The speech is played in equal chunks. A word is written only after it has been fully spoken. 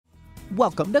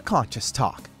Welcome to Conscious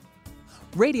Talk,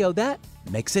 radio that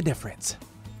makes a difference.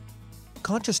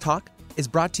 Conscious Talk is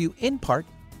brought to you in part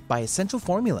by Essential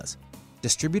Formulas,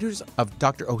 distributors of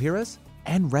Dr. Ohhira's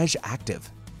and Reg Active,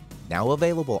 now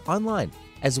available online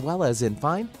as well as in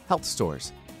fine health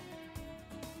stores.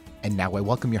 And now I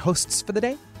welcome your hosts for the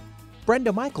day,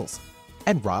 Brenda Michaels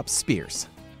and Rob Spears.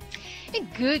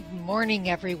 And good morning,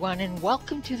 everyone, and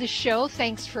welcome to the show.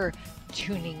 Thanks for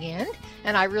tuning in.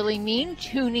 And I really mean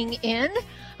tuning in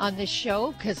on this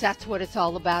show, because that's what it's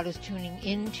all about, is tuning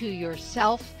into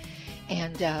yourself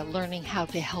and learning how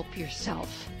to help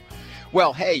yourself.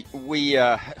 Well, hey,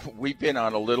 we've been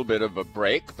on a little bit of a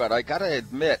break, but I got to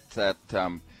admit that,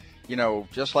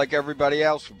 just like everybody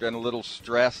else, we've been a little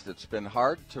stressed. It's been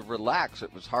hard to relax.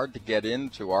 It was hard to get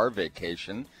into our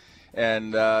vacation.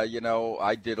 And,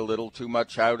 I did a little too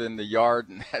much out in the yard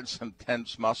and had some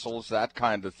tense muscles, that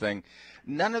kind of thing.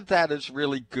 None of that is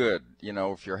really good,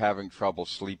 if you're having trouble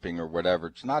sleeping or whatever.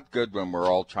 It's not good when we're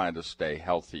all trying to stay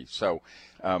healthy. So,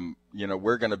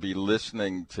 we're going to be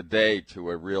listening today to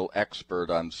a real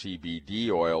expert on CBD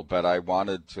oil, but I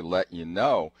wanted to let you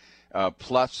know,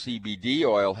 Plus CBD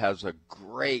oil has a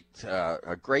great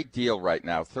deal right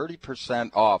now,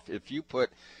 30% off. If you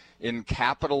put in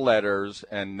capital letters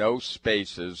and no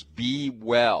spaces, Be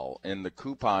Well in the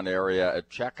coupon area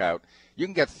at checkout, you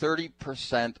can get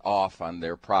 30% off on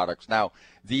their products. Now,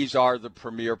 these are the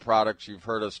premier products. You've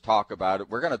heard us talk about it.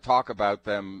 We're going to talk about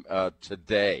them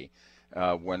today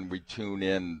when we tune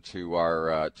in to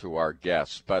our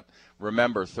guests. But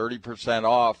remember, 30%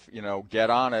 off,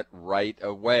 get on it right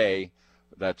away.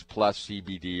 That's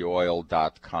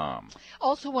pluscbdoil.com.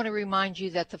 Also want to remind you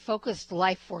that the Focused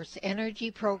Life Force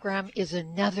Energy Program is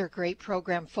another great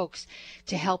program, folks,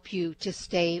 to help you to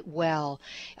stay well.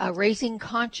 Raising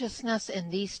consciousness in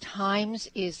these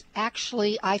times is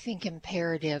actually, I think,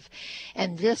 imperative.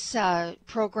 And this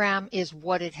program is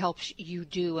what it helps you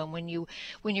do. And when your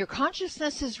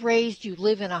consciousness is raised, you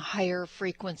live in a higher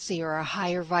frequency or a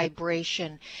higher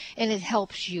vibration, and it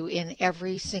helps you in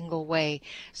every single way.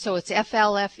 So it's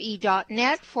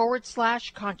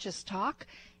flfe.net/conscious talk,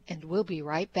 and we'll be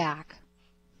right back.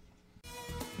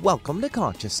 Welcome to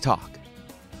Conscious Talk,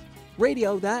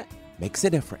 radio that makes a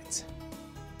difference.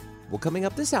 Well, coming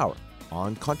up this hour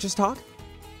on Conscious Talk,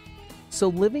 so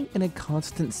living in a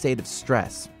constant state of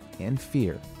stress and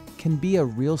fear can be a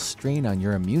real strain on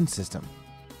your immune system.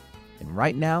 And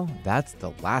right now, that's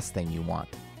the last thing you want.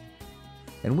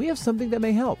 And we have something that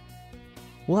may help.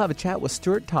 We'll have a chat with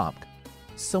Stuart, Tomc,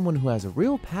 someone who has a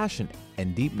real passion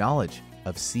and deep knowledge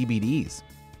of CBDs.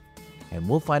 And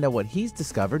we'll find out what he's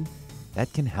discovered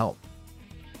that can help.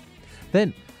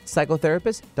 Then,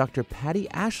 psychotherapist Dr. Patti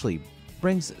Ashley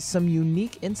brings some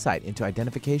unique insight into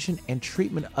identification and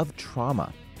treatment of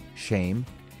trauma, shame,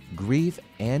 grief,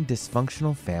 and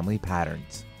dysfunctional family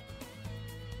patterns.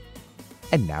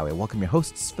 And now I welcome your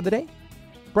hosts for the day,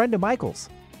 Brenda Michaels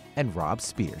and Rob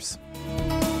Spears.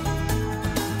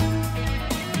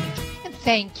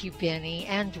 Thank you, Benny,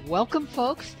 and welcome,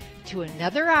 folks, to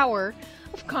another hour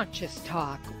of Conscious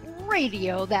Talk,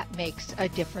 radio that makes a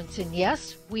difference. And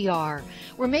yes, we are.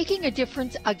 We're making a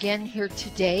difference again here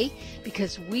today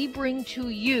because we bring to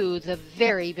you the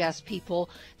very best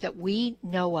people that we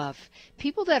know of,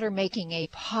 people that are making a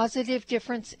positive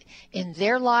difference in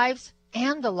their lives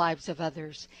and the lives of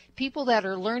others, people that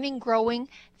are learning, growing,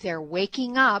 they're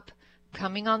waking up,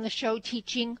 coming on the show,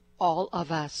 teaching all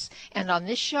of us. And on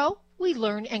this show, we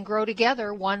learn and grow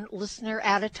together, one listener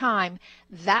at a time.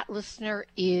 That listener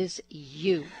is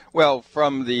you. Well,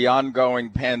 from the ongoing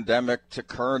pandemic to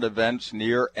current events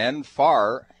near and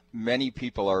far, many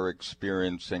people are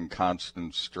experiencing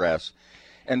constant stress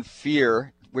and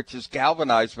fear, which is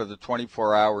galvanized by the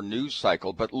 24-hour news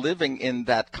cycle. But living in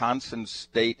that constant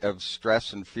state of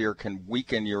stress and fear can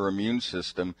weaken your immune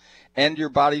system and your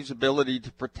body's ability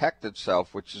to protect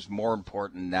itself, which is more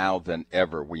important now than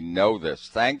ever. We know this.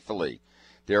 Thankfully,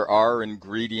 there are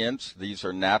ingredients, these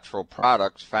are natural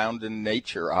products found in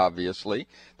nature, obviously,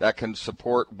 that can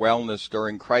support wellness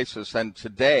during crisis. And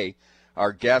today,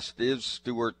 our guest is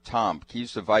Stuart Tomc.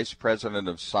 He's the Vice President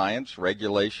of Science,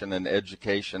 Regulation, and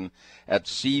Education at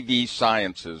CV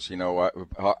Sciences,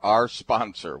 our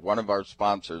sponsor, one of our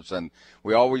sponsors. And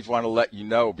we always want to let you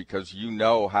know, because you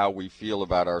know how we feel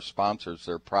about our sponsors,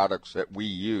 their products that we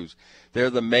use. They're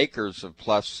the makers of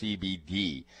Plus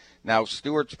CBD. Now,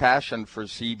 Stuart's passion for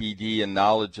CBD and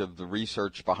knowledge of the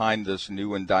research behind this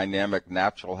new and dynamic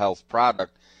natural health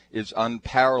product is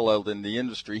unparalleled in the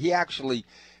industry. He actually,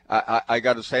 I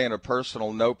got to say, on a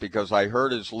personal note, because I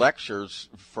heard his lectures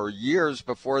for years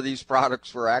before these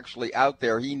products were actually out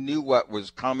there, he knew what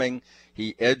was coming.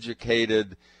 He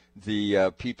educated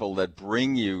the people that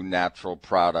bring you natural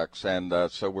products.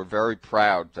 And so we're very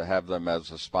proud to have them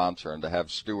as a sponsor and to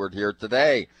have Stuart here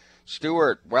today.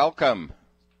 Stuart, welcome.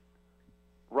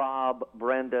 Rob,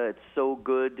 Brenda, it's so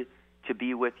good to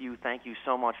be with you. Thank you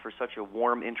so much for such a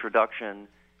warm introduction.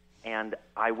 And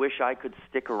I wish I could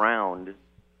stick around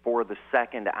for the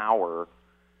second hour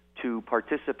to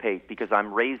participate, because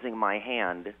I'm raising my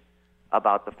hand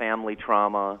about the family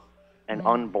trauma and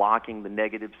unblocking the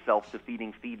negative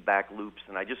self-defeating feedback loops.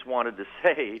 And I just wanted to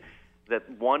say that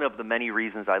one of the many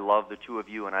reasons I love the two of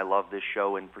you and I love this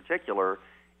show in particular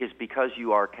is because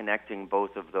you are connecting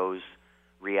both of those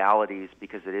realities,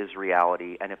 because it is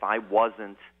reality. And if I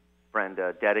wasn't,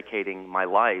 Brenda, dedicating my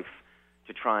life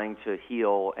to trying to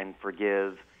heal and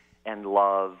forgive and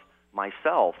love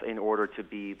myself in order to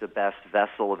be the best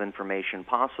vessel of information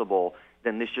possible,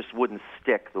 then this just wouldn't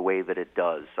stick the way that it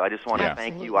does. So I just want to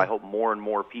thank you. I hope more and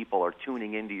more people are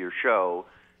tuning into your show,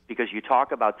 because you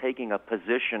talk about taking a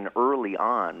position early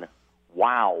on.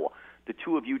 Wow. The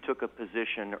two of you took a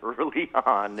position early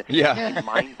on in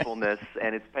mindfulness,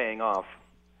 and it's paying off.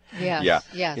 Yes.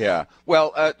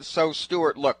 Well, so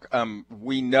Stuart, look,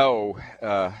 we know,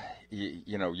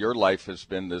 your life has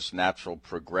been this natural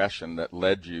progression that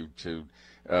led you to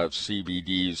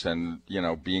CBDs and,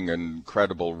 being an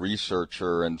incredible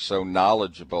researcher and so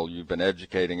knowledgeable. You've been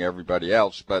educating everybody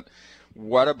else. But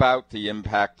what about the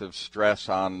impact of stress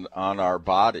on our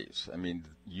bodies? I mean,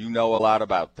 you know a lot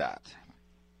about that.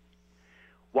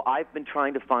 Well, I've been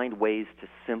trying to find ways to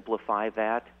simplify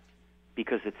that,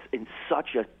 because it's in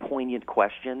such a poignant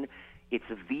question. It's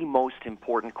the most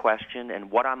important question,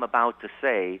 and what I'm about to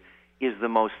say is the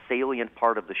most salient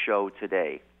part of the show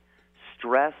today.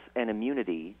 Stress and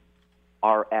immunity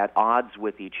are at odds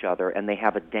with each other, and they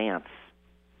have a dance.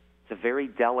 It's a very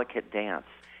delicate dance.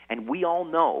 And we all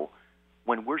know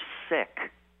when we're sick,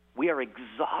 we are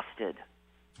exhausted.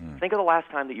 Think of the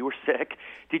last time that you were sick.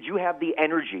 Did you have the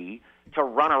energy to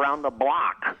run around the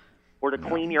block or to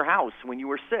clean your house when you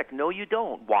were sick? No, you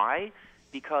don't. Why?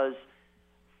 Because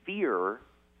fear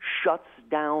shuts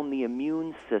down the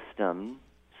immune system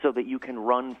so that you can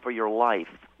run for your life,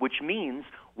 which means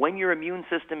when your immune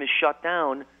system is shut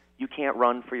down, you can't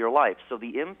run for your life. So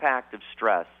the impact of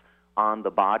stress on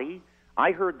the body,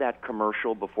 I heard that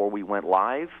commercial before we went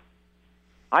live.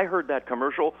 I heard that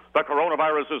commercial, the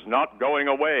coronavirus is not going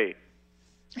away.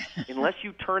 Unless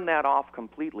you turn that off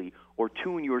completely or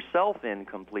tune yourself in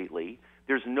completely,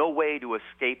 there's no way to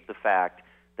escape the fact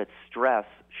that stress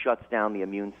shuts down the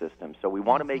immune system. So we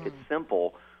want to make it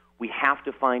simple. We have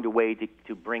to find a way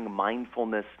to bring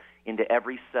mindfulness into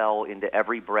every cell, into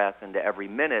every breath, into every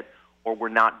minute, or we're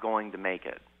not going to make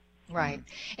it. Right.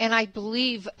 And I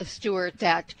believe, Stuart,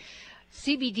 that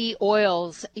CBD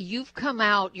oils, you've come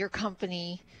out, your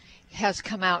company has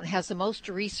come out and has the most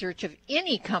research of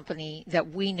any company that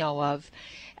we know of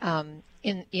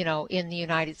in the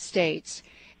United States.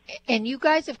 And you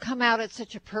guys have come out at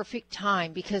such a perfect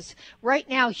time, because right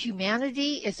now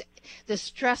the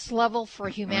stress level for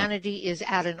humanity is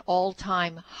at an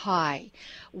all-time high.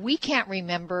 We can't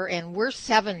remember, and we're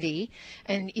 70,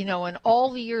 and in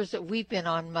all the years that we've been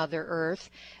on Mother Earth,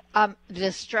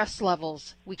 the stress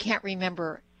levels, we can't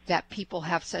remember that people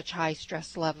have such high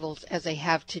stress levels as they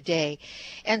have today.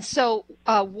 And so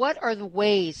what are the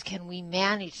ways can we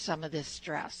manage some of this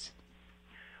stress?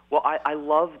 Well, I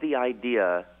love the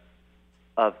idea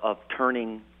of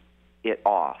turning it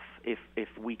off. If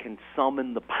we can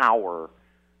summon the power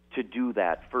to do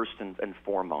that first and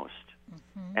foremost.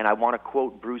 And I want to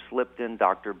quote Bruce Lipton,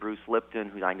 Dr. Bruce Lipton,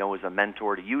 who I know is a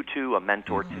mentor to you two, a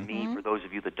mentor to me. For those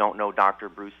of you that don't know Dr.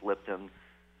 Bruce Lipton,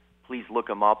 please look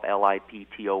him up,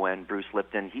 Lipton, Bruce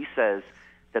Lipton. He says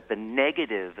that the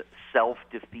negative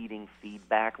self-defeating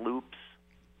feedback loops,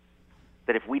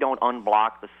 that if we don't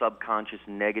unblock the subconscious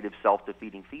negative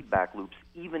self-defeating feedback loops,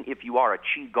 even if you are a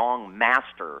Qigong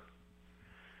master,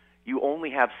 you only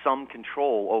have some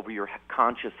control over your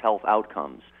conscious health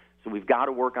outcomes. So we've got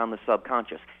to work on the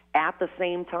subconscious. At the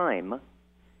same time,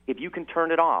 if you can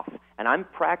turn it off, and I'm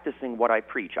practicing what I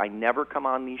preach. I never come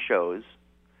on these shows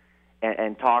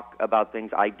and talk about things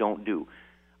I don't do.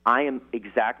 I am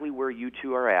exactly where you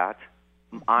two are at.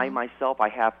 I, myself, I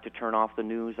have to turn off the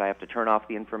news. I have to turn off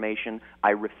the information. I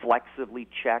reflexively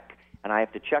check, and I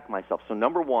have to check myself. So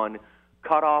number one,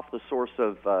 cut off the source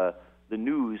of the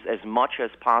news as much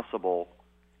as possible,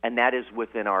 and that is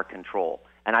within our control.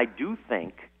 And I do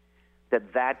think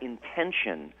that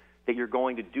intention that you're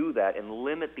going to do that and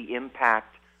limit the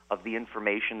impact of the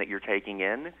information that you're taking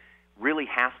in really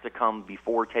has to come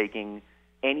before taking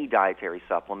any dietary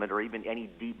supplement or even any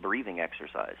deep breathing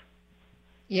exercise.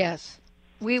 Yes.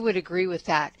 We would agree with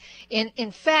that.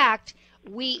 In fact,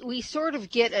 we sort of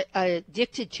get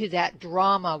addicted to that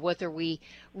drama, whether we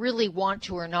really want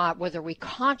to or not, whether we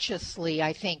consciously,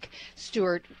 I think,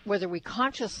 Stuart, whether we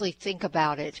consciously think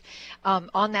about it.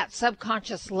 On that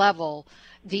subconscious level,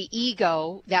 the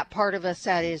ego, that part of us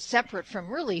that is separate from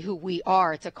really who we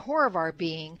are, at the core of our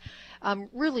being,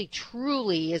 really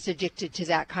truly is addicted to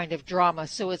that kind of drama.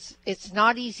 So it's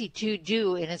not easy to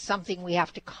do, and it's something we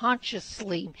have to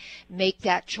consciously make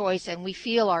that choice, and we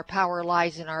feel our power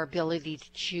lies in our ability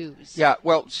to choose. Yeah,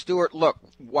 well, Stuart, look,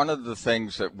 one of the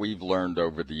things that we've learned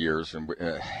over the years, and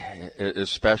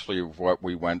especially what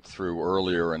we went through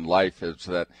earlier in life, is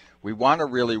that we want to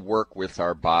really work with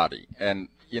our body. And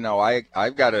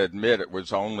I've got to admit, it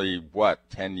was only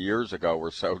 10 years ago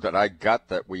or so that I got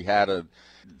that we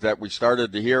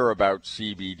started to hear about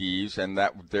CBDs, and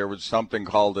that there was something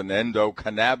called an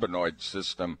endocannabinoid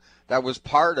system that was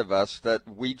part of us that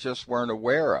we just weren't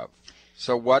aware of.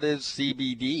 So what is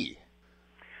CBD?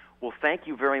 Well, thank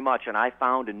you very much. And I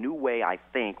found a new way, I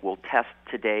think, we'll test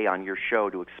today on your show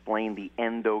to explain the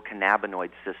endocannabinoid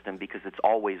system, because it's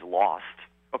always lost.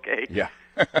 Okay? Yeah.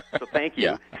 So thank you.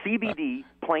 Yeah. CBD,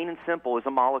 plain and simple, is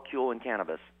a molecule in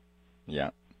cannabis. Yeah.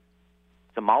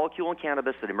 It's a molecule in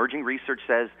cannabis that emerging research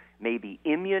says may be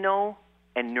immuno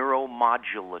and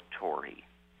neuromodulatory.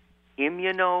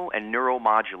 Immuno and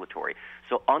neuromodulatory.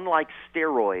 So unlike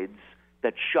steroids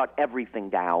that shut everything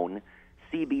down,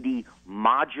 CBD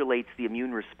modulates the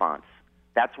immune response.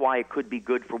 That's why it could be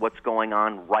good for what's going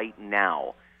on right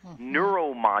now. Mm-hmm.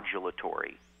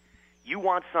 Neuromodulatory. You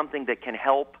want something that can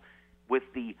help with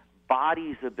the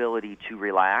body's ability to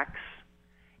relax,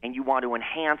 and you want to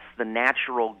enhance the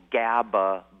natural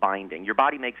GABA binding. Your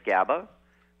body makes GABA.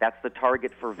 That's the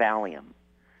target for Valium.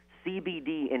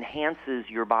 CBD enhances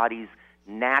your body's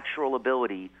natural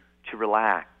ability to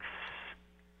relax.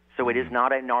 So it is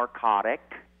not a narcotic.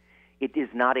 It is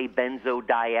not a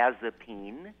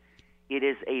benzodiazepine. It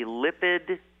is a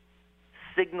lipid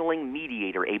signaling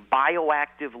mediator, a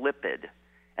bioactive lipid.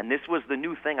 And this was the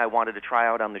new thing I wanted to try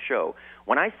out on the show.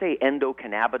 When I say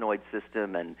endocannabinoid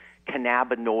system and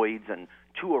cannabinoids and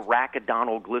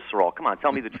 2-arachidonyl glycerol, come on,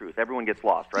 tell me the truth. Everyone gets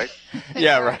lost, right?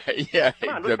 Yeah, right. Yeah,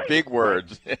 on, the big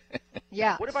words.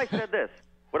 Yeah. What if I said this?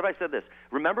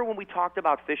 Remember when we talked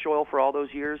about fish oil for all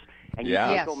those years? And you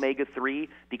take omega-3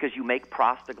 because you make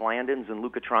prostaglandins and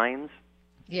leukotrienes?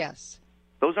 Yes.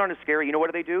 Those aren't as scary. You know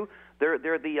what do?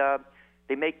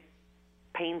 They make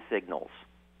pain signals,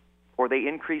 or they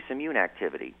increase immune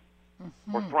activity,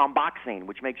 or thromboxane,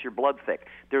 which makes your blood thick.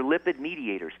 They're lipid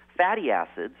mediators. Fatty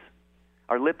acids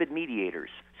are lipid mediators.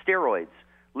 Steroids,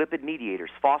 lipid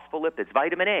mediators. Phospholipids,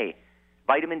 vitamin A,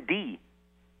 vitamin D,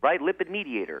 right? Lipid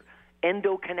mediator.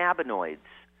 Endocannabinoids.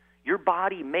 Your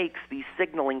body makes these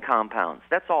signaling compounds.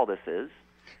 That's all this is.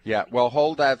 Yeah, well,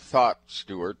 hold that thought,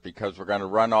 Stuart, because we're going to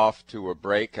run off to a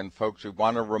break. And, folks, we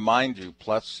want to remind you,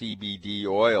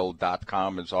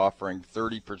 pluscbdoil.com is offering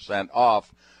 30%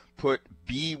 off. Put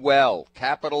Be Well,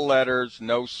 capital letters,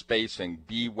 no spacing,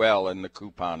 Be Well in the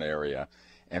coupon area.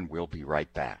 And we'll be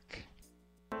right back.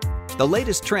 The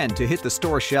latest trend to hit the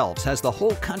store shelves has the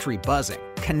whole country buzzing.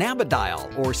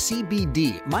 Cannabidiol, or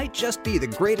CBD, might just be the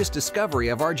greatest discovery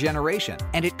of our generation,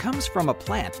 and it comes from a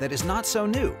plant that is not so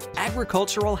new,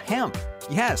 agricultural hemp.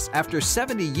 Yes, after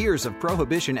 70 years of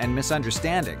prohibition and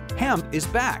misunderstanding, hemp is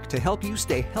back to help you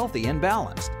stay healthy and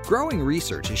balanced. Growing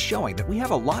research is showing that we have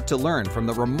a lot to learn from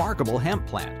the remarkable hemp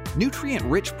plant.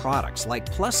 Nutrient-rich products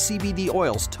like Plus CBD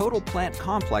Oil's Total Plant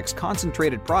Complex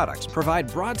concentrated products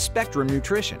provide broad-spectrum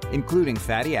nutrition, including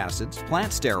fatty acids,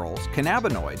 plant sterols,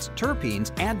 cannabinoids,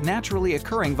 terpenes, and naturally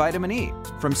occurring vitamin E.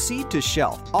 From seed to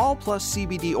shelf, all Plus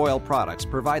CBD Oil products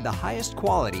provide the highest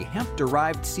quality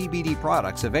hemp-derived CBD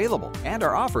products available and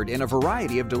are offered in a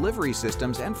variety of delivery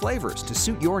systems and flavors to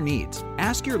suit your needs.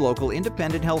 Ask your local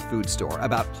independent health food store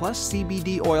about Plus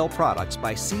CBD Oil products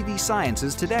by CV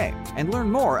Sciences today and learn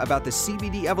more about the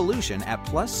CBD evolution at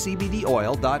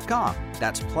pluscbdoil.com.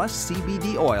 That's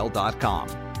pluscbdoil.com.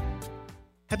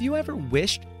 Have you ever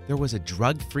wished there was a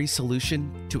drug-free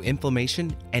solution to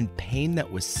inflammation and pain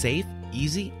that was safe,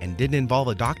 easy, and didn't involve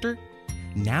a doctor?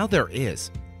 Now there is.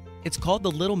 It's called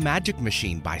the Little Magic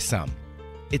Machine by some.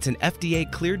 It's an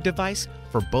FDA-cleared device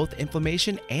for both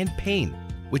inflammation and pain,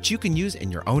 which you can use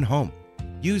in your own home.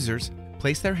 Users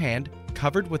place their hand,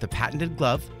 covered with a patented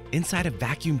glove, inside a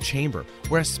vacuum chamber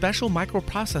where a special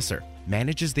microprocessor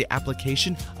manages the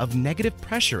application of negative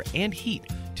pressure and heat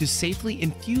to safely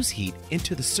infuse heat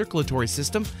into the circulatory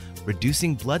system,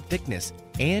 reducing blood thickness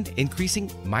and increasing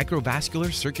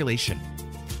microvascular circulation.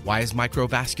 Why is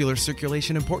microvascular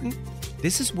circulation important?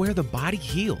 This is where the body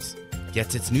heals,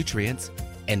 gets its nutrients,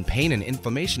 and pain and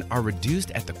inflammation are reduced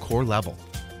at the core level.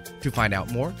 To find out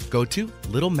more, go to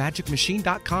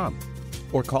littlemagicmachine.com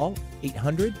or call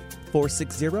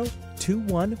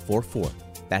 800-460-2144.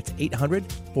 That's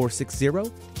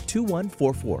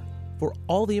 800-460-2144 for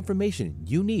all the information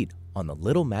you need on the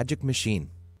Little Magic Machine.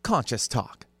 Conscious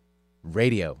Talk,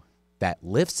 radio that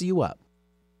lifts you up.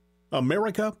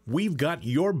 America, we've got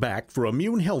your back for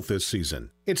immune health this season.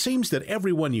 It seems that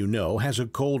everyone you know has a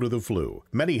cold or the flu.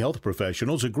 Many health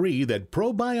professionals agree that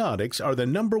probiotics are the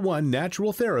 #1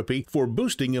 natural therapy for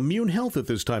boosting immune health at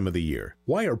this time of the year.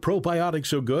 Why are probiotics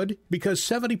so good? Because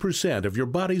 70% of your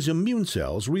body's immune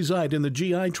cells reside in the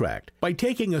GI tract. By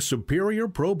taking a superior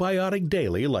probiotic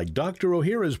daily like Dr.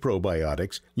 Ohhira's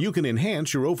probiotics, you can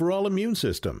enhance your overall immune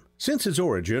system. Since its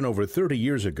origin over 30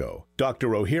 years ago, Dr.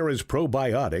 Ohhira's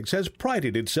probiotics has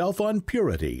prided itself on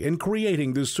purity in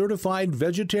creating the certified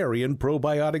vegetarian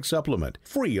probiotic supplement,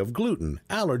 free of gluten,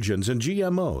 allergens, and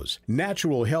GMOs.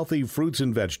 Natural healthy fruits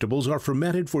and vegetables are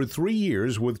fermented for 3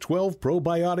 years with 12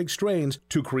 probiotic strains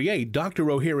to create Dr.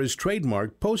 Ohhira's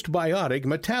trademark postbiotic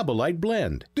metabolite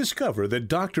blend. Discover the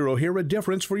Dr. Ohhira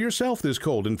difference for yourself this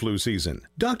cold and flu season.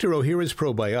 Dr. Ohhira's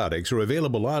probiotics are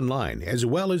available online as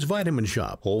well as Vitamin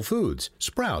Shop, Whole Foods,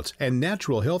 Sprouts, and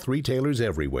natural health retailers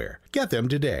everywhere. Get them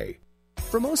today.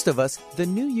 For most of us, the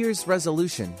New Year's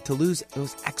resolution to lose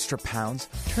those extra pounds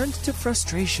turns to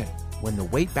frustration when the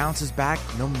weight bounces back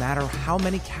no matter how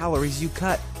many calories you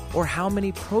cut or how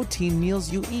many protein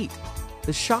meals you eat.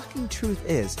 The shocking truth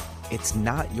is, it's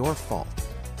not your fault.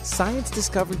 Science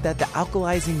discovered that the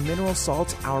alkalizing mineral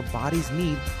salts our bodies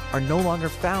need are no longer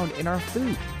found in our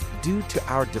food due to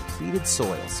our depleted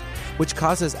soils, which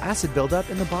causes acid buildup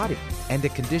in the body and a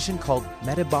condition called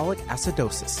metabolic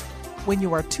acidosis. When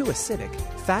you are too acidic,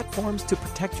 fat forms to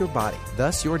protect your body.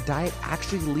 Thus, your diet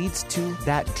actually leads to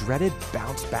that dreaded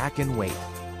bounce back in weight.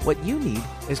 What you need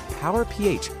is Power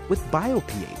pH with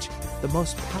BioPH, the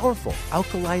most powerful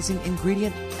alkalizing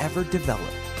ingredient ever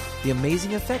developed. The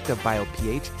amazing effect of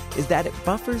BioPH is that it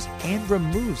buffers and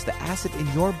removes the acid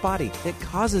in your body that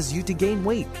causes you to gain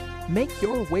weight. Make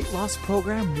your weight loss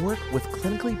program work with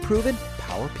clinically proven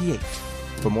Power pH.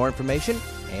 For more information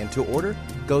and to order,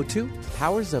 go to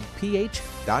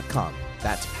powersofph.com.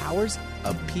 That's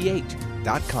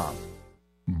powersofph.com.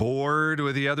 Bored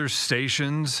with the other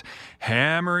stations,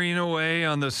 hammering away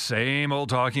on the same old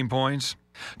talking points?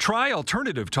 Try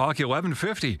Alternative Talk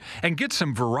 1150 and get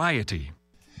some variety.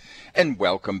 And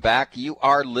welcome back. You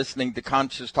are listening to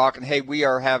Conscious Talk. And hey, we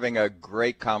are having a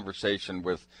great conversation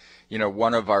with,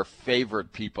 one of our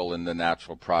favorite people in the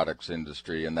natural products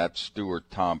industry, and that's Stuart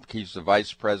Tomc. He's the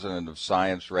Vice President of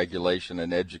Science, Regulation,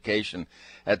 and Education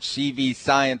at CV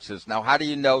Sciences. Now, how do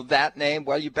you know that name?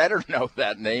 Well, you better know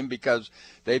that name because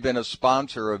they've been a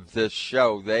sponsor of this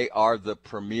show. They are the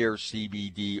premier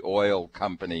CBD oil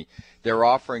company. They're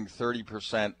offering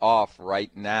 30% off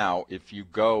right now if you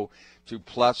go to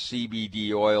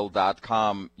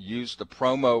pluscbdoil.com. Use the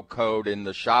promo code in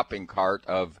the shopping cart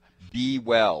of Be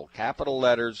Well. Capital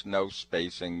letters, no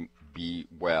spacing, Be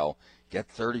Well. Get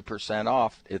 30%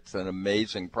 off. It's an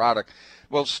amazing product.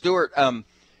 Well, Stuart,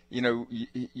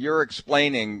 you're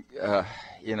explaining,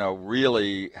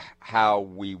 really how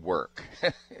we work.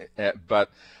 But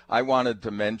I wanted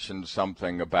to mention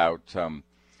something about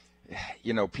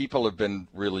people have been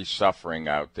really suffering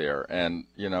out there, and,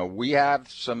 we have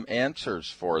some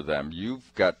answers for them.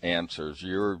 You've got answers.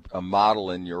 You're a model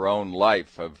in your own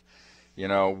life of,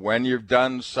 when you've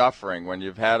done suffering, when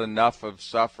you've had enough of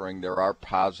suffering, there are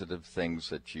positive things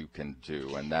that you can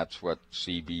do, and that's what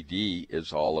CBD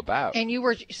is all about. And you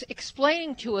were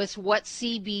explaining to us what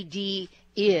CBD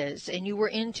is, and you were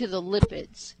into the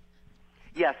lipids.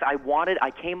 Yes,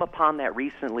 I came upon that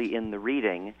recently in the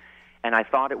reading, and I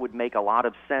thought it would make a lot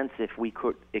of sense if we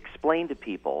could explain to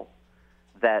people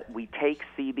that we take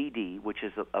CBD, which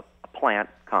is a plant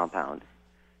compound,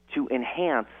 to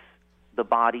enhance the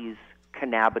body's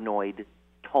cannabinoid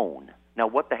tone. Now,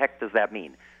 what the heck does that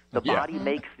mean? The body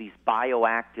makes these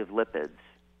bioactive lipids.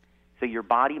 So your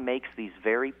body makes these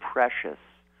very precious,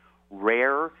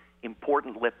 rare,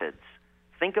 important lipids.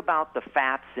 Think about the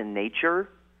fats in nature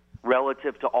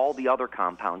relative to all the other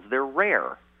compounds. They're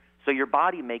rare. So your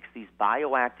body makes these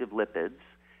bioactive lipids,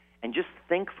 and just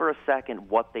think for a second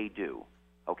what they do,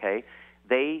 okay?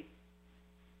 They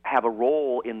have a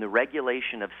role in the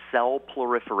regulation of cell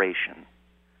proliferation.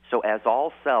 So as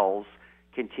all cells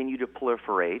continue to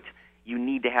proliferate, you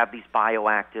need to have these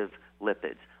bioactive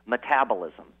lipids.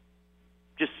 Metabolism,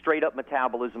 just straight up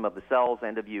metabolism of the cells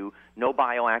and of you, no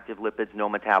bioactive lipids, no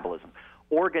metabolism.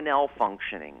 Organelle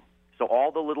functioning, so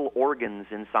all the little organs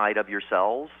inside of your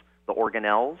cells, the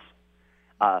organelles,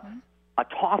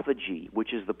 autophagy,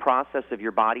 which is the process of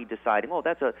your body deciding, oh,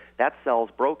 that cell's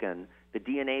broken, the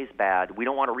DNA's bad, we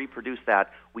don't want to reproduce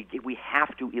that, we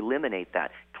have to eliminate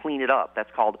that, clean it up.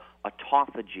 That's called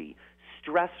autophagy.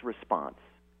 Stress response.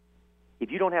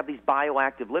 If you don't have these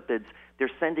bioactive lipids, they're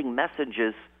sending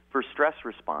messages for stress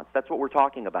response. That's what we're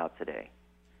talking about today.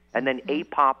 And then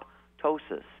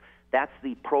apoptosis. That's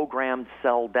the programmed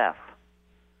cell death.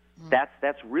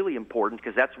 That's really important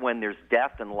because that's when there's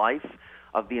death and life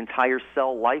of the entire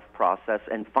cell life process,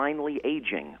 and finally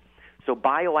aging. So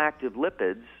bioactive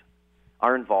lipids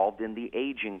are involved in the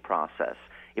aging process.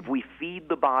 If we feed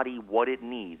the body what it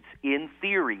needs, in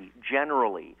theory,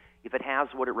 generally, if it has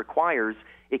what it requires,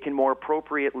 it can more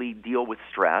appropriately deal with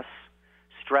stress.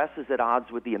 Stress is at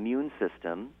odds with the immune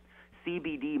system.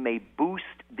 CBD may boost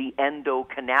the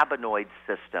endocannabinoid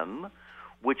system,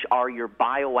 which are your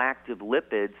bioactive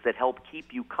lipids that help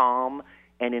keep you calm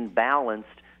and in balance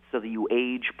so that you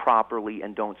age properly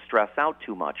and don't stress out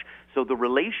too much. So the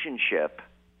relationship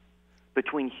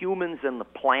between humans and the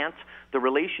plant, the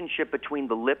relationship between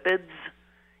the lipids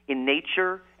in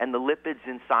nature and the lipids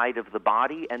inside of the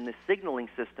body and the signaling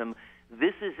system,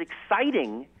 this is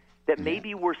exciting that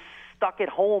maybe we're stuck at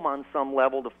home on some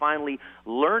level to finally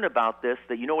learn about this,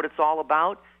 that you know what it's all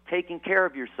about? Taking care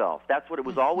of yourself. That's what it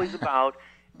was always about.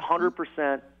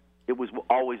 100%, it was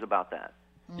always about that.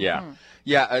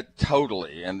 Yeah,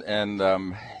 totally. And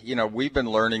you know, we've been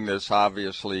learning this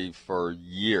obviously for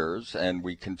years, and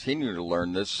we continue to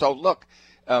learn this. So look,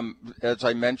 as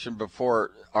I mentioned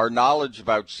before, our knowledge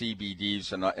about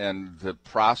CBDs and the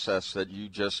process that you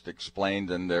just explained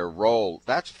and their role,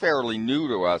 that's fairly new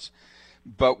to us.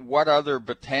 But what other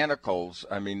botanicals,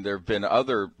 I mean, there have been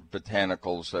other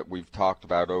botanicals that we've talked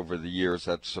about over the years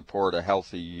that support a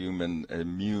healthy human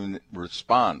immune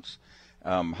response.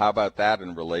 How about that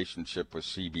in relationship with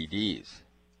CBDs?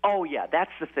 Oh, yeah, that's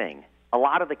the thing. A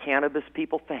lot of the cannabis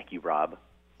people, thank you, Rob,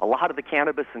 a lot of the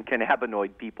cannabis and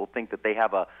cannabinoid people think that they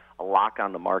have a lock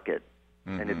on the market.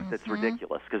 And it's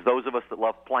ridiculous, because those of us that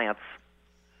love plants,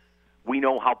 we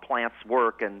know how plants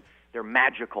work, and they're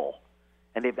magical.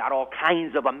 And they've got all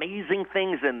kinds of amazing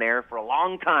things in there for a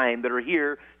long time that are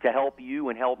here to help you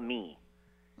and help me.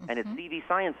 And at CV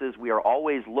Sciences, we are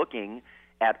always looking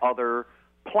at other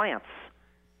plants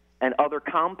and other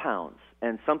compounds.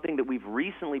 And something that we've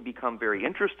recently become very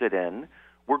interested in,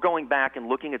 we're going back and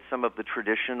looking at some of the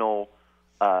traditional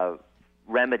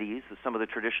remedies, some of the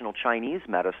traditional Chinese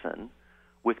medicine,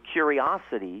 with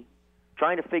curiosity,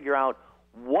 trying to figure out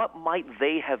what might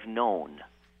they have known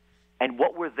and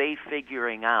what were they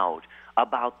figuring out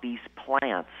about these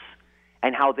plants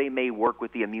and how they may work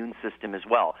with the immune system as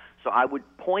well. So I would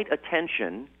point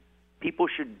attention, people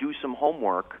should do some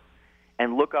homework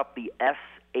and look up the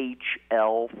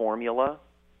SHL formula,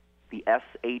 the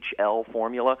SHL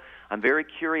formula. I'm very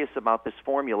curious about this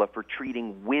formula for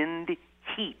treating wind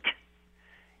heat.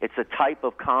 It's a type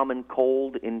of common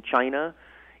cold in China.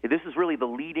 This is really the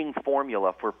leading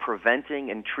formula for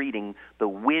preventing and treating the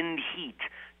wind heat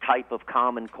type of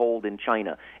common cold in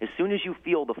China. As soon as you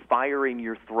feel the fire in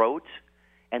your throat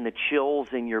and the chills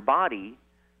in your body,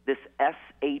 this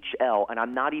SHL, and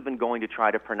I'm not even going to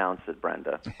try to pronounce it,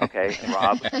 Brenda, okay,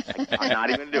 Rob? I'm not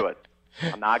even going to do it.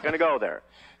 I'm not going to go there.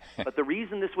 But the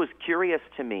reason this was curious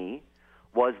to me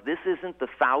was this isn't the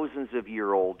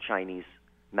thousands-of-year-old Chinese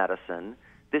medicine.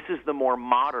 This is the more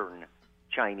modern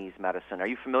Chinese medicine. Are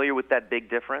you familiar with that big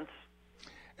difference?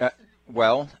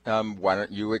 Well, why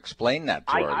don't you explain that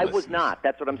to our I listeners? was not.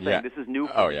 That's what I'm saying. Yeah. This is new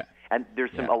for me. Yeah. And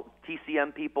there's some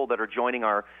TCM people that are joining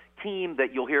our team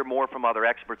that you'll hear more from other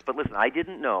experts. But listen, I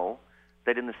didn't know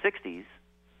that in the 60s,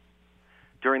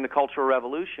 during the Cultural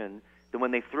Revolution, that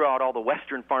when they threw out all the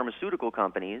Western pharmaceutical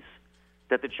companies,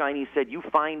 that the Chinese said, you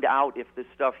find out if this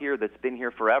stuff here that's been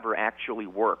here forever actually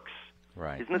works.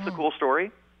 Right. Isn't this a cool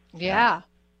story? Yeah.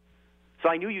 So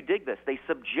I knew you'd dig this. They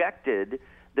subjected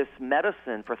this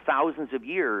medicine for thousands of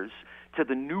years to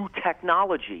the new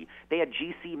technology. They had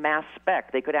GC mass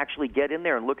spec. They could actually get in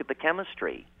there and look at the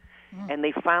chemistry. And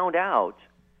they found out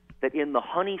that in the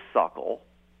honeysuckle,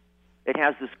 it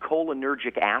has this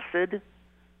cholinergic acid,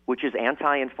 which is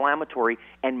anti-inflammatory,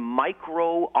 and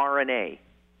microRNA.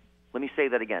 Let me say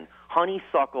that again.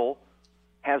 Honeysuckle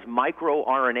has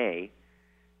microRNA,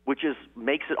 which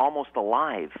makes it almost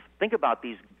alive. Think about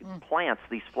these plants,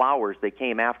 these flowers. They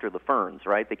came after the ferns,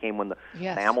 right? They came when the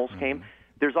mammals came.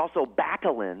 There's also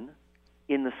bacillin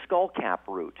in the skullcap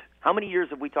root. How many years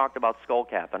have we talked about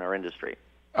skullcap in our industry?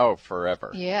 Oh,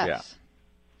 forever. Yes. Yeah.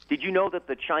 Did you know that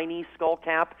the Chinese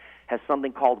skullcap has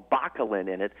something called bacillin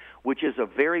in it, which is a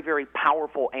very, very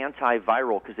powerful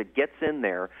antiviral because it gets in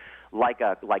there like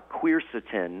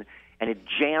quercetin, and it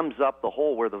jams up the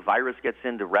hole where the virus gets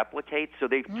in to replicate. So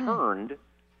they've turned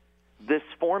this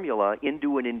formula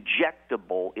into an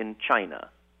injectable in China.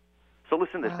 So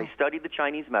listen to this. They studied the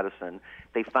Chinese medicine.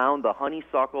 They found the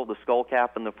honeysuckle, the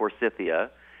skullcap, and the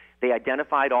forsythia. They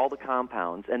identified all the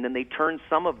compounds, and then they turned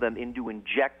some of them into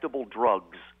injectable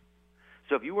drugs.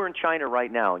 So if you were in China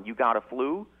right now and you got a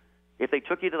flu, if they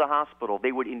took you to the hospital,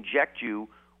 they would inject you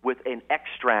with an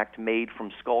extract made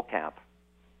from skullcap.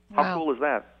 How cool is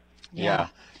that? Yeah.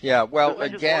 Well,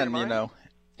 again, you know.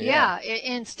 Yeah,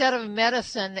 instead of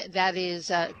medicine that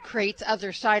is creates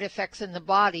other side effects in the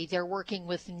body, they're working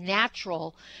with the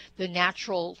natural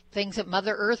things that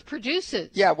Mother Earth produces.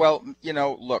 Yeah, well, you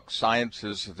know, look, science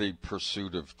is the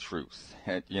pursuit of truth.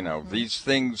 And, you know, these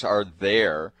things are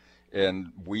there,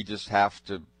 and we just have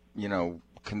to, you know,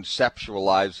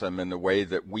 conceptualize them in a way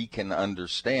that we can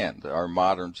understand our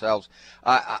modern selves.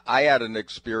 I had an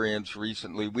experience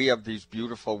recently. We have these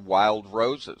beautiful wild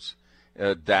roses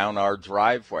down our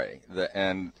driveway,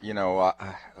 and you know,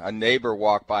 a neighbor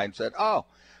walked by and said, "Oh,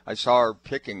 I saw her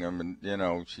picking them," and you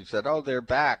know, she said, "Oh, they're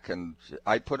back," and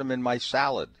I put them in my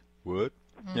salad. What?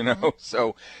 You know,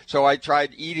 so I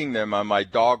tried eating them on my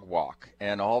dog walk,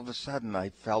 and all of a sudden I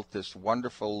felt this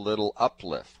wonderful little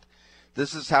uplift.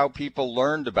 This is how people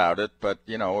learned about it, but,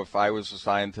 you know, if I was a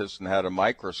scientist and had a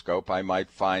microscope, I might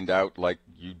find out, like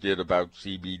you did about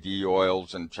CBD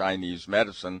oils and Chinese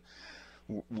medicine,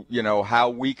 you know, how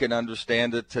we can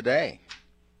understand it today.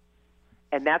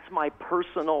 And that's my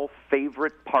personal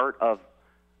favorite part of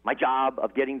my job,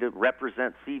 of getting to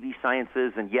represent CV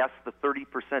Sciences. And yes, the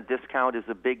 30% discount is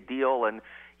a big deal. And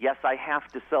yes, I have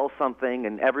to sell something.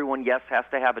 And everyone, yes, has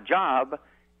to have a job.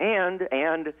 And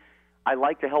I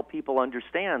like to help people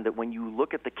understand that when you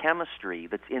look at the chemistry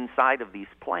that's inside of these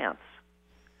plants,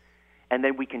 and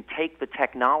then we can take the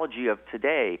technology of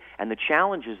today and the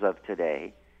challenges of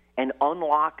today and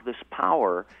unlock this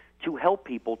power to help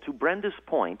people. To Brenda's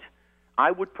point, I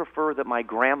would prefer that my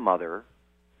grandmother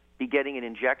be getting an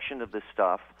injection of this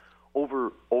stuff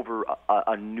over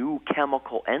a new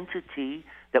chemical entity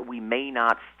that we may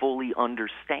not fully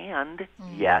understand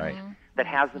yet, that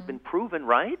hasn't been proven,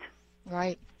 right?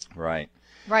 Right.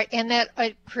 Right, and that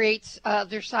it creates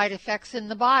other side effects in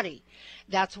the body.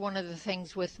 That's one of the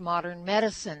things with modern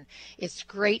medicine. It's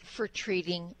great for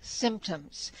treating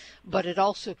symptoms, but it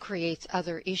also creates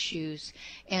other issues.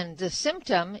 And the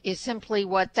symptom is simply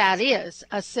what that is,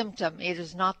 a symptom. It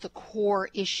is not the core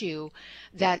issue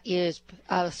that is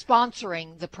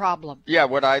sponsoring the problem. Yeah,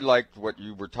 what I liked what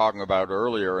you were talking about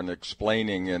earlier and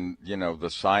explaining, and, you know, the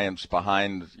science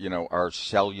behind, you know, our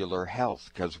cellular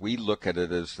health, because we look at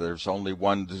it as there's only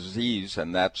one disease,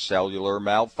 and that's cellular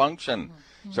malfunction.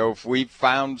 So if we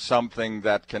found something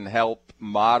that can help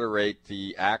moderate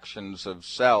the actions of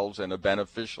cells in a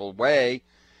beneficial way,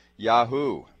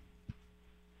 yahoo.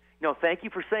 No, thank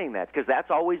you for saying that, because that's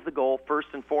always the goal, first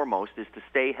and foremost, is to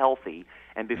stay healthy.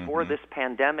 And before this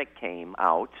pandemic came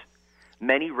out,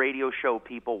 many radio show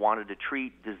people wanted to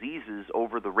treat diseases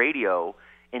over the radio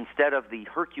instead of the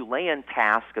Herculean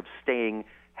task of staying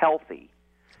healthy.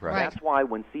 Right. That's why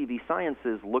when CV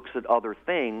Sciences looks at other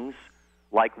things,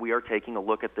 like we are taking a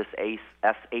look at this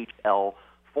SHL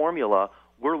formula,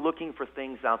 we're looking for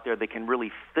things out there that can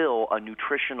really fill a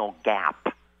nutritional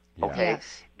gap. Okay?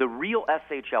 Yes. The real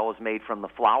SHL is made from the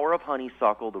flower of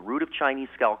honeysuckle, the root of Chinese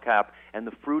skullcap, and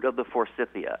the fruit of the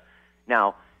forsythia.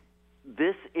 Now,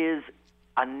 this is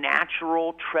a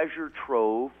natural treasure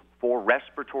trove for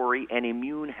respiratory and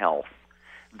immune health.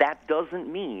 That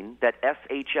doesn't mean that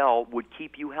SHL would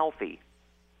keep you healthy.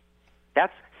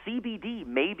 That's CBD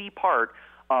may be part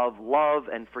of love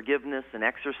and forgiveness and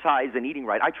exercise and eating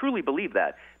right. I truly believe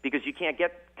that, because you can't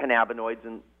get cannabinoids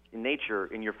in nature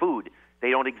in your food. They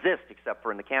don't exist except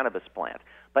for in the cannabis plant.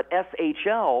 But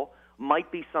SHL might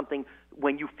be something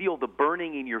when you feel the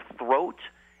burning in your throat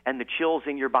and the chills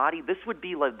in your body. This would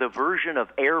be like the version of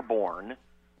Airborne,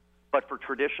 but for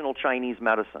traditional Chinese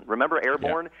medicine. Remember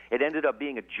Airborne? Yeah. It ended up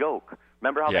being a joke.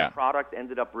 Remember how that product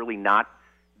ended up really not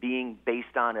being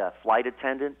based on a flight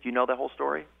attendant? Do you know the whole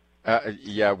story?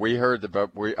 Yeah, we heard,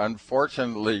 but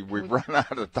unfortunately we've run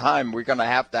out of time. We're going to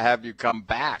have you come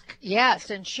back. Yes,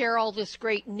 and share all this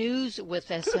great news with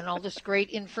us and all this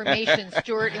great information,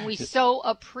 Stuart. And we so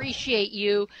appreciate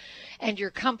you and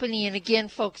your company. And again,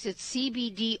 folks, it's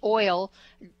CBD Oil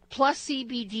plus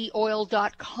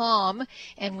CBDoil.com.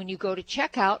 And when you go to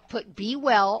checkout, put Be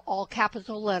Well, all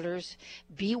capital letters,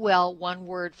 Be Well, one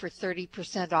word, for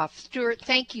 30% off. Stuart,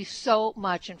 thank you so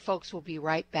much. And folks, we'll be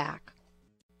right back.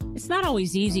 It's not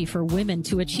always easy for women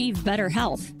to achieve better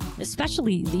health,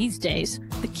 especially these days.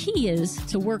 The key is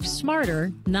to work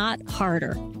smarter, not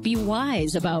harder. Be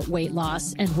wise about weight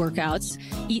loss and workouts,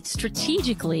 eat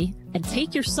strategically, and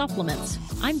take your supplements.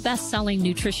 I'm best-selling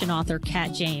nutrition author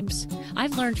Kat James.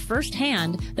 I've learned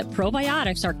firsthand that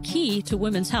probiotics are key to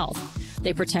women's health.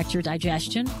 They protect your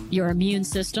digestion, your immune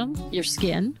system, your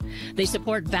skin. They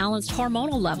support balanced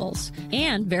hormonal levels.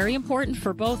 And very important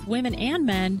for both women and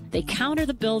men, they counter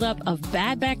the buildup of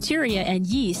bad bacteria and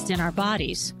yeast in our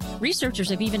bodies.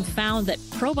 Researchers have even found that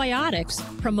probiotics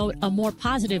promote a more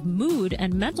positive mood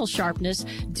and mental sharpness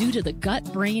due to the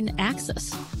gut-brain axis.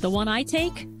 The one I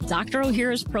take, Dr.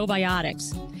 Ohhira's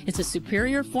Probiotics. It's a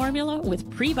superior formula with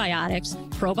prebiotics,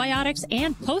 probiotics,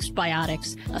 and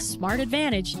postbiotics, a smart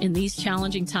advantage in these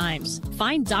challenging times.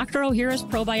 Find Dr. Ohhira's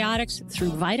Probiotics through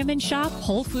Vitamin Shop,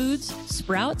 Whole Foods,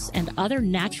 Sprouts, and other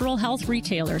natural health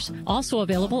retailers, also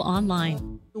available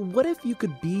online. What if you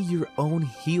could be your own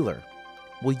healer?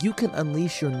 Well, you can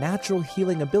unleash your natural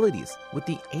healing abilities with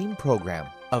the AIM program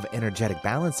of energetic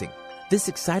balancing. This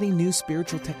exciting new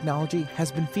spiritual technology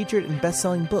has been featured in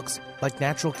best-selling books like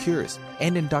Natural Cures,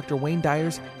 and in Dr. Wayne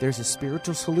Dyer's There's a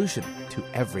Spiritual Solution to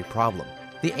Every Problem.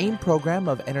 The AIM program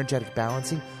of energetic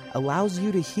balancing allows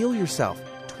you to heal yourself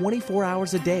 24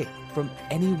 hours a day from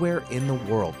anywhere in the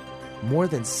world. More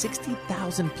than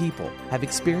 60,000 people have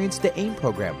experienced the AIM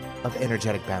program of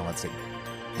energetic balancing.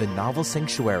 The novel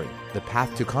Sanctuary, The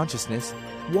Path to Consciousness,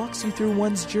 walks you through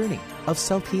one's journey of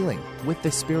self-healing with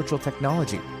this spiritual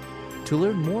technology. To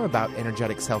learn more about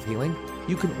energetic self-healing,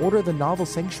 you can order the novel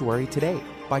Sanctuary today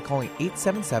by calling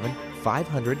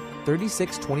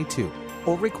 877-500-3622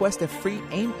 or request a free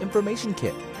AIM information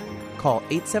kit. Call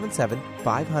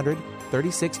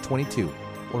 877-500-3622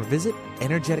 or visit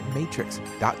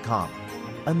energeticmatrix.com.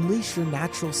 Unleash your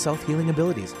natural self-healing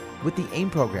abilities with the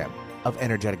AIM program of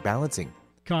energetic balancing.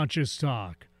 Conscious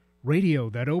Talk,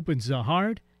 radio that opens the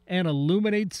heart and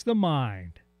illuminates the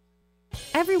mind.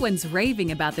 Everyone's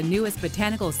raving about the newest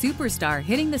botanical superstar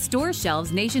hitting the store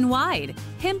shelves nationwide.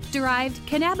 Hemp-derived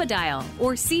cannabidiol,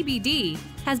 or CBD,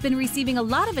 has been receiving a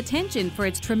lot of attention for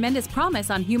its tremendous promise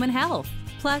on human health.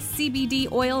 Plus,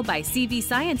 CBD Oil by CV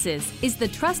Sciences is the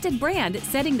trusted brand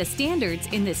setting the standards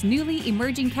in this newly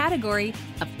emerging category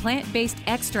of plant-based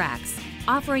extracts,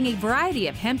 offering a variety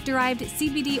of hemp-derived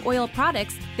CBD oil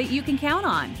products that you can count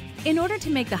on. In order to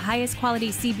make the highest quality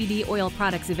CBD oil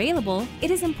products available,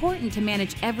 it is important to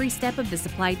manage every step of the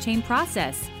supply chain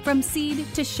process, from seed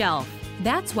to shelf.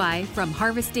 That's why, from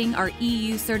harvesting our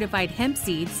EU-certified hemp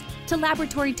seeds, to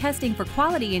laboratory testing for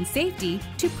quality and safety,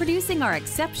 to producing our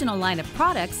exceptional line of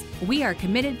products, we are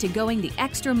committed to going the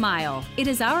extra mile. It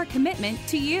is our commitment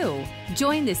to you.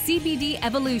 Join the CBD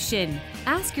evolution.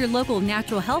 Ask your local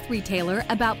natural health retailer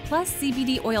about Plus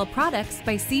CBD oil products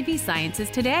by CV Sciences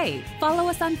today. Follow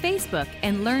us on Facebook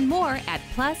and learn more at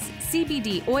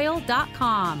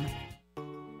pluscbdoil.com.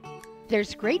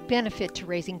 There's great benefit to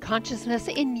raising consciousness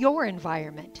in your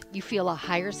environment. You feel a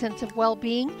higher sense of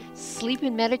well-being, sleep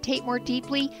and meditate more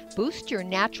deeply, boost your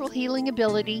natural healing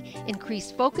ability, increase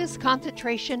focus,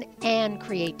 concentration, and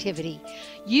creativity.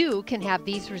 You can have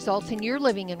these results in your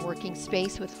living and working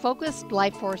space with Focused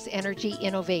Life Force Energy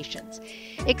Innovations.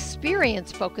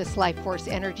 Experience Focused Life Force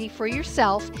Energy for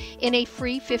yourself in a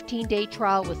free 15-day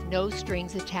trial with no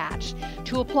strings attached.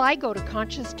 To apply, go to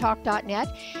ConsciousTalk.net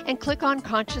and click on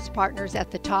Conscious Partners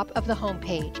at the top of the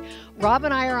homepage. Rob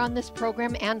and I are on this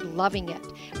program and loving it.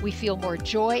 We feel more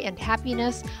joy and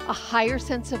happiness, a higher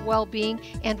sense of well-being,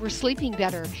 and we're sleeping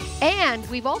better. And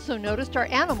we've also noticed our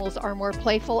animals are more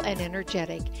playful and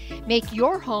energetic. Make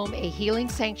your home a healing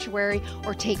sanctuary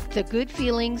or take the good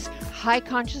feelings, high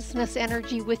consciousness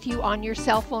energy with you on your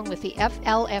cell phone with the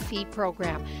FLFE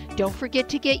program. Don't forget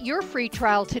to get your free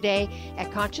trial today at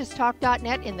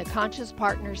ConsciousTalk.net in the Conscious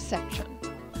Partners section.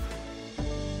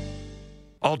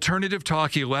 Alternative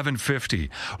Talk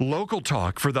 1150, local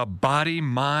talk for the body,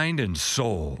 mind, and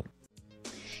soul.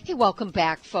 Hey, welcome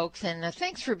back, folks, and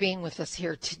thanks for being with us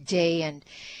here today and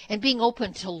being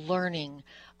open to learning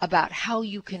about how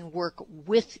you can work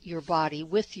with your body,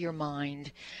 with your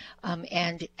mind,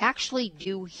 and actually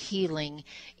do healing,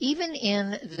 even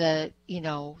in the,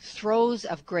 throes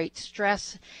of great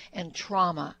stress and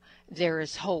trauma. There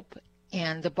is hope.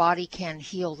 And the body can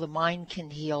heal, the mind can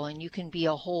heal, and you can be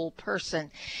a whole person.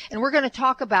 And we're going to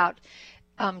talk about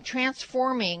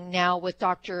transforming now with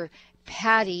Dr.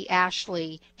 Patti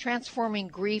Ashley, Transforming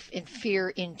Grief and Fear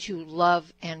into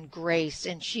Love and Grace.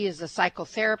 And she is a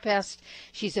psychotherapist.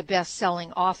 She's a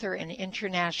best-selling author and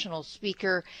international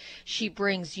speaker. She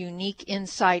brings unique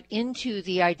insight into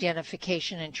the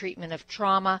identification and treatment of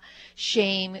trauma,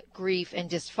 shame, grief, and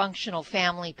dysfunctional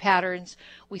family patterns.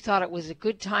 We thought it was a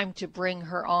good time to bring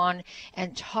her on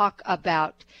and talk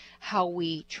about how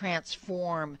we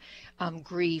transform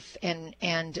grief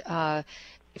and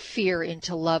fear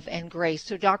into love and grace.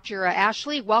 So Dr.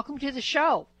 Ashley, welcome to the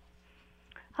show.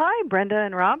 Hi, Brenda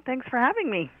and Rob. Thanks for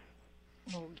having me.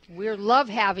 Well, we love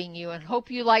having you and hope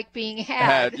you like being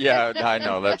had. Yeah, I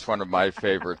know. That's one of my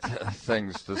favorite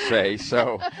things to say.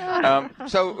 So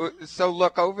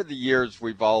look, over the years,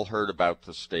 we've all heard about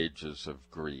the stages of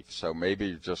grief. So maybe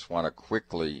you just want to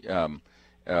quickly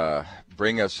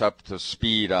bring us up to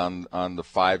speed on the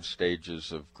 5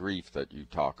 stages of grief that you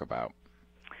talk about.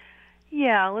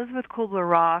 Yeah, Elizabeth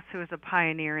Kubler-Ross, who was a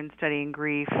pioneer in studying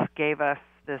grief, gave us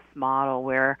this model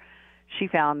where she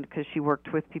found, because she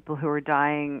worked with people who were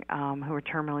dying, who were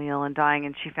terminally ill and dying,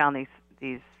 and she found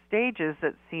these stages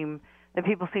that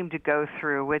people seem to go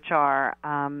through, which are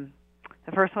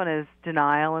the first one is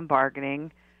denial and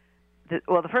bargaining. The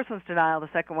first one's denial, the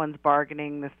second one's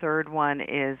bargaining, the third one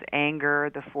is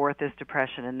anger, the fourth is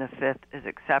depression, and the fifth is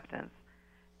acceptance.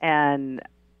 And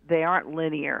they aren't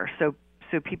linear, so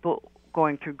people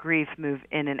going through grief move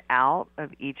in and out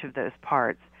of each of those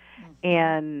parts. Mm-hmm.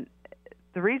 And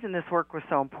the reason this work was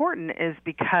so important is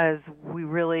because we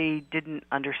really didn't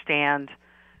understand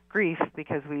grief,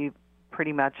 because we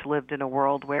pretty much lived in a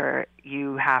world where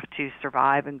you have to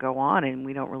survive and go on, and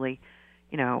we don't really,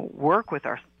 work with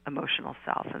our emotional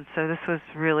self. And so this was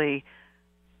really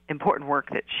important work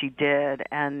that she did.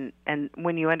 And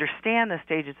when you understand the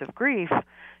stages of grief,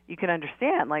 you can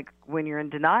understand, like, when you're in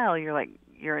denial,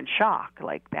 you're in shock,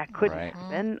 like, that couldn't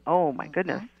happen. Oh my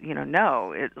goodness,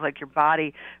 no. It's like your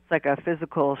body, it's like a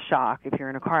physical shock. If you're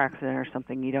in a car accident or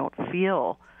something, you don't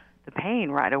feel the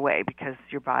pain right away because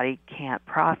your body can't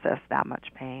process that much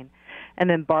pain. And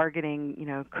then bargaining,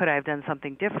 could I have done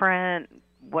something different?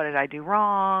 What did I do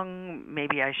wrong?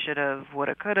 Maybe I should have,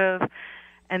 woulda, coulda.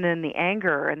 And then the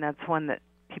anger, and that's one that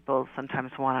people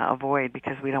sometimes want to avoid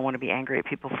because we don't want to be angry at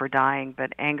people for dying,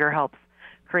 but anger helps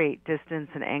create distance,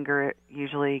 and anger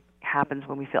usually happens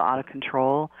when we feel out of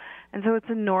control. And so it's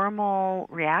a normal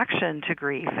reaction to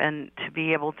grief, and to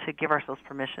be able to give ourselves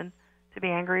permission to be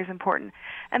angry is important.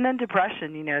 And then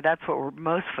depression, that's what we're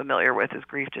most familiar with, is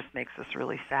grief just makes us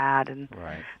really sad. And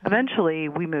eventually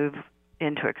we move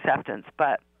into acceptance.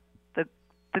 But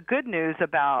the good news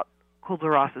about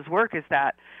Kubler-Ross's work is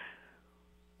that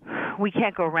we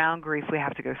can't go around grief, we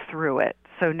have to go through it.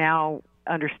 So now,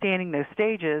 understanding those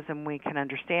stages, and we can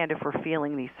understand if we're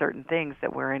feeling these certain things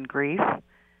that we're in grief,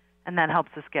 and that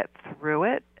helps us get through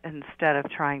it instead of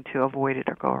trying to avoid it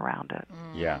or go around it.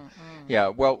 Yeah.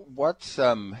 Well, what's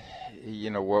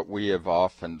what we have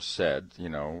often said,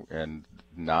 and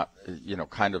not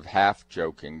kind of half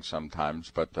joking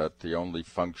sometimes, but that the only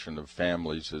function of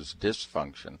families is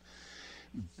dysfunction.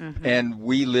 Mm-hmm. And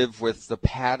we live with the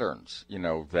patterns,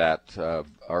 that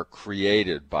are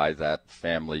created by that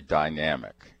family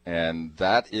dynamic. And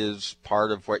that is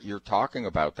part of what you're talking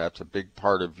about. That's a big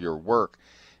part of your work.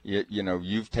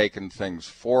 You've taken things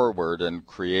forward and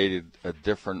created a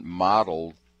different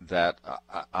model that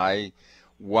I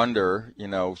wonder,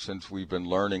 since we've been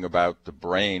learning about the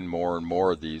brain more and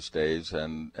more these days,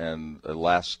 and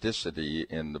elasticity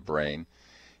in the brain,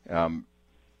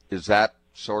 is that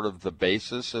sort of the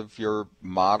basis of your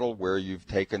model, where you've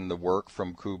taken the work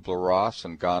from Kubler-Ross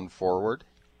and gone forward?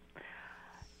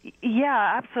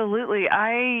 Yeah, absolutely.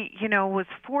 I, was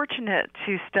fortunate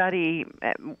to study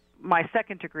my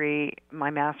second degree, my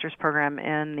master's program,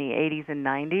 in the 80s and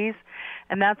 90s,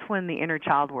 and that's when the inner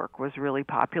child work was really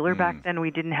popular. Back then,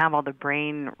 we didn't have all the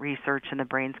brain research and the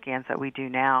brain scans that we do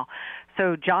now.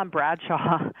 So John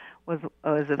Bradshaw was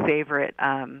a favorite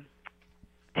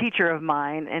teacher of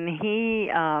mine, and he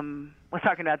was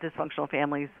talking about dysfunctional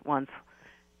families once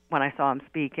when I saw him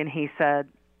speak, and he said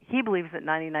he believes that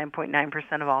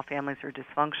 99.9% of all families are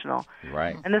dysfunctional.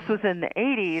 Right. And this was in the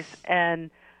 80s, and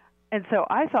so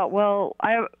I thought, well,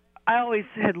 I always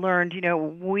had learned,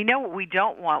 we know what we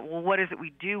don't want. Well, what is it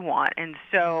we do want? And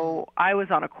so I was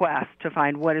on a quest to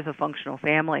find what is a functional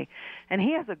family. And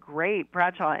he has a great,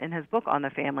 Bradshaw, in his book on the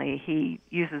family, he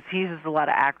uses a lot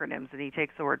of acronyms, and he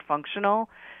takes the word functional,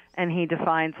 and he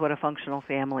defines what a functional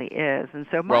family is. And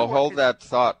so hold that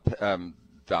thought,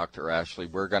 Dr. Ashley.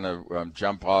 We're going to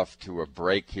jump off to a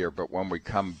break here, but when we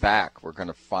come back, we're going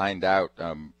to find out,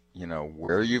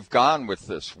 where you've gone with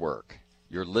this work.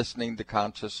 You're listening to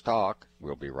Conscious Talk.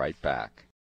 We'll be right back.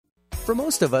 For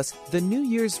most of us, the New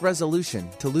Year's resolution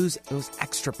to lose those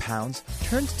extra pounds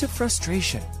turns to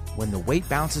frustration when the weight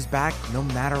bounces back no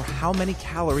matter how many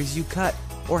calories you cut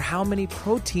or how many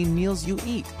protein meals you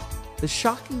eat. The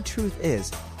shocking truth is,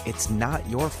 it's not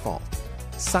your fault.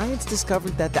 Science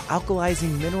discovered that the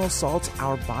alkalizing mineral salts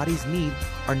our bodies need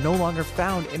are no longer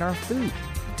found in our food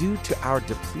due to our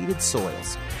depleted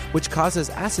soils, which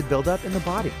causes acid buildup in the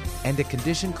body and a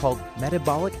condition called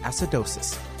metabolic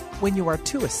acidosis. When you are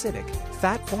too acidic,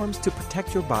 fat forms to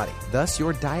protect your body. Thus,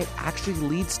 your diet actually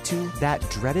leads to that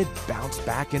dreaded bounce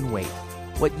back in weight.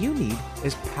 What you need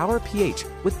is Power pH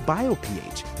with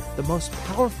BioPH, the most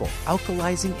powerful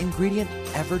alkalizing ingredient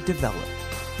ever developed.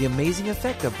 The amazing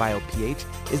effect of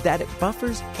BioPH is that it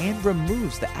buffers and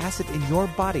removes the acid in your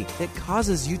body that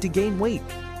causes you to gain weight.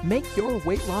 Make your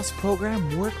weight loss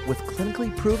program work with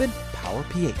clinically proven Power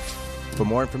pH. For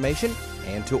more information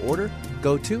and to order,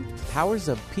 go to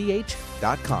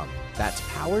powersofph.com. That's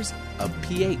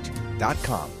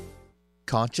powersofph.com.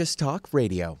 Conscious Talk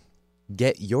Radio.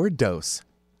 Get your dose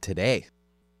today.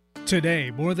 Today,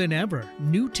 more than ever,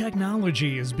 new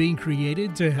technology is being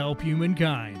created to help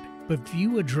humankind. But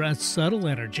few address subtle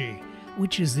energy,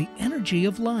 which is the energy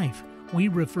of life we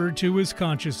refer to as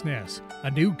consciousness.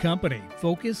 A new company,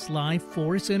 Focus Life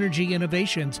Force Energy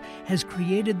Innovations, has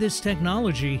created this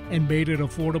technology and made it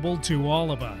affordable to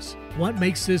all of us. What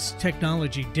makes this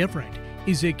technology different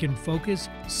is it can focus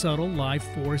subtle life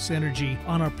force energy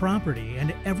on a property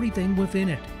and everything within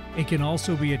it. It can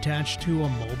also be attached to a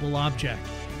mobile object,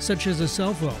 such as a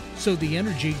cell phone, so the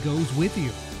energy goes with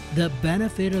you. The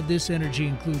benefit of this energy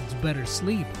includes better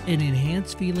sleep, an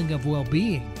enhanced feeling of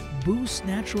well-being, boosts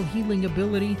natural healing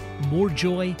ability, more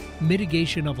joy,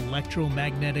 mitigation of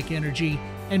electromagnetic energy,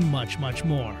 and much, much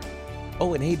more.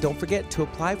 Oh, and hey, don't forget to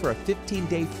apply for a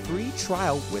 15-day free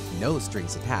trial with no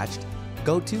strings attached.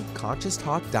 Go to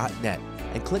ConsciousTalk.net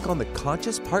and click on the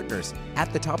Conscious Partners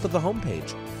at the top of the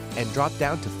homepage and drop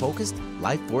down to Focused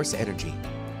Life Force Energy.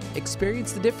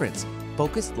 Experience the difference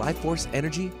Focused Life Force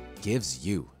Energy gives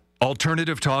you.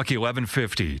 Alternative Talk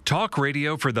 1150, talk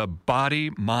radio for the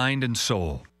body, mind, and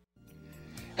soul.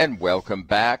 And welcome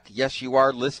back. Yes, you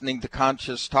are listening to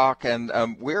Conscious Talk, and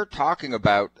we're talking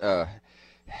about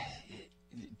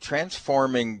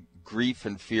transforming grief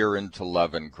and fear into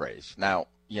love and grace. Now,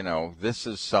 you know, this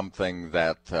is something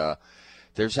that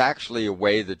there's actually a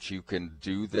way that you can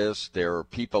do this. There are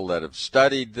people that have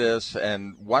studied this,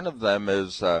 and one of them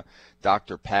is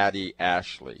Dr. Patti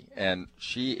Ashley, and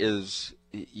she is,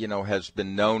 you know, has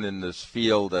been known in this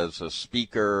field as a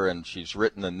speaker, and she's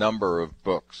written a number of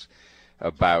books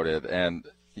about it. And,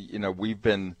 you know, we've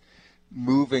been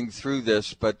moving through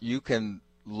this, but you can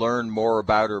learn more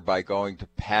about her by going to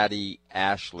Patti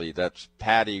Ashley. That's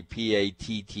Patti,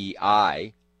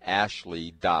 P-A-T-T-I,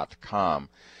 Ashley.com.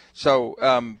 So,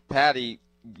 Patti,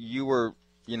 you were,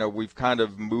 you know, we've kind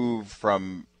of moved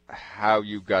from how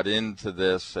you got into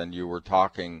this, and you were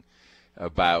talking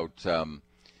about,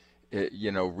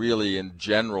 you know, really in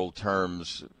general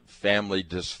terms, family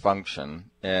dysfunction,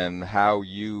 and how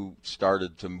you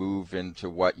started to move into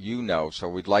what you know. So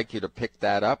we'd like you to pick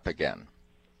that up again.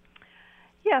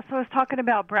 Yeah, so I was talking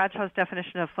about Bradshaw's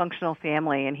definition of functional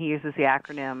family, and he uses the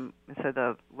acronym, so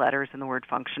the letters in the word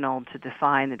functional, to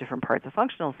define the different parts of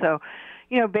functional. So,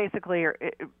 you know, basically,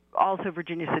 also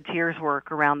Virginia Satir's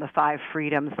work around the 5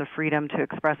 freedoms, the freedom to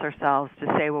express ourselves, to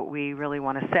say what we really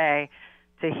want to say,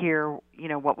 to hear, you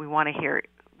know, what we want to hear.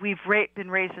 We've been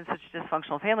raised in such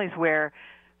dysfunctional families where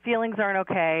feelings aren't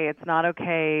okay. It's not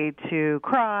okay to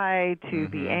cry, to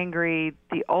be angry.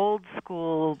 The old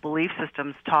school belief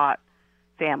systems taught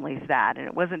families that, and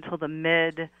it wasn't until the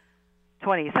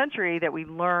mid-20th century that we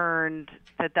learned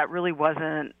that that really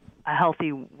wasn't a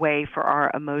healthy way for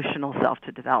our emotional self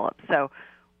to develop. So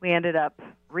we ended up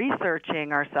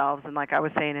researching ourselves, and like I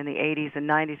was saying, in the 80s and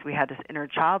 90s, we had this inner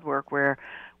child work where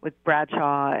with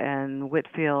Bradshaw and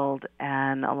Whitfield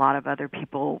and a lot of other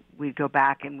people, we'd go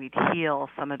back and we'd heal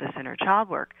some of this inner child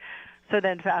work. So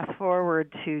then fast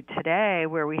forward to today,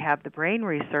 where we have the brain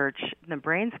research, the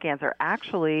brain scans are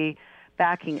actually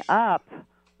backing up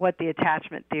what the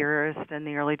attachment theorists and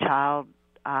the early child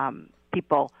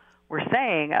people were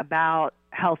saying about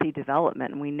healthy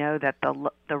development. And we know that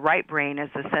the right brain is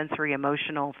the sensory,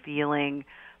 emotional, feeling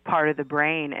part of the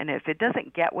brain, and if it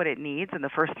doesn't get what it needs in the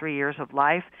first 3 years of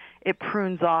life, it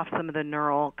prunes off some of the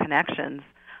neural connections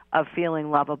of feeling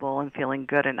lovable and feeling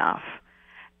good enough.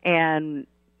 And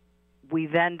we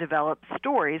then develop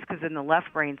stories, because then the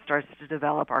left brain starts to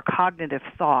develop our cognitive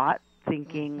thought,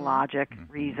 thinking, logic,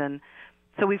 reason.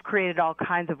 So we've created all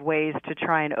kinds of ways to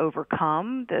try and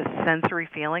overcome this sensory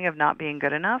feeling of not being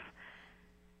good enough.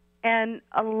 And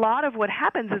a lot of what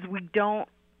happens is we don't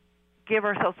give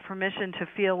ourselves permission to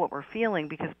feel what we're feeling,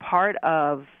 because part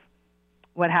of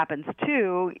what happens,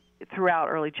 too, throughout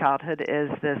early childhood is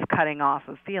this cutting off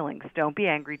of feelings. Don't be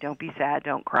angry. Don't be sad.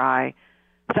 Don't cry.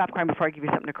 Stop crying before I give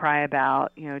you something to cry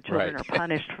about. Children are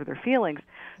punished for their feelings.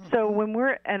 So when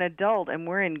we're an adult and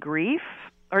we're in grief,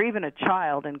 or even a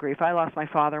child in grief, I lost my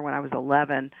father when I was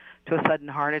 11 to a sudden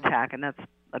heart attack, and that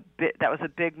was a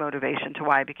big motivation to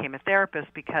why I became a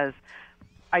therapist, because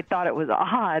I thought it was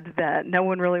odd that no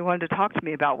one really wanted to talk to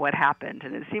me about what happened,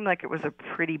 and it seemed like it was a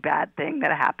pretty bad thing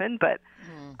that happened, but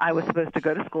I was supposed to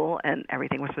go to school and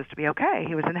everything was supposed to be okay.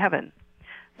 He was in heaven.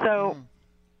 So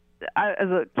as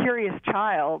a curious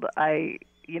child, I,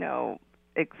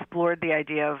 explored the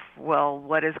idea of, well,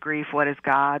 what is grief? What is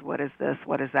God? What is this?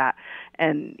 What is that?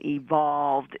 And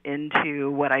evolved into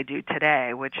what I do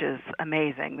today, which is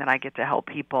amazing that I get to help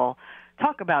people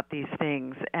talk about these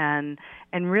things. And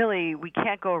really, we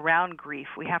can't go around grief.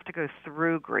 We have to go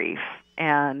through grief.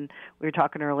 And we were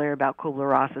talking earlier about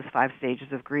Kubler-Ross's 5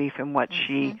 stages of grief and what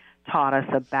she taught us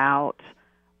about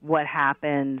what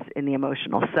happens in the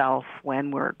emotional self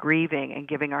when we're grieving and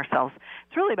giving ourselves,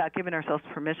 it's really about giving ourselves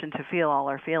permission to feel all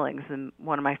our feelings. And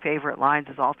one of my favorite lines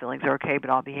is, all feelings are okay, but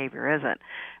all behavior isn't.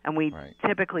 And we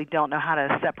typically don't know how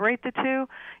to separate the two.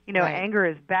 Anger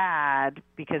is bad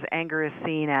because anger is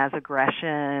seen as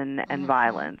aggression and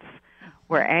violence,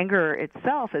 where anger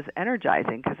itself is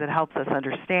energizing because it helps us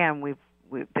understand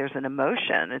there's an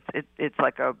emotion. It's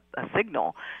like a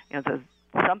signal. It says,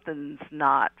 something's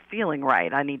not feeling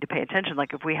right. I need to pay attention.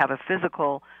 Like if we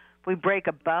break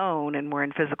a bone and we're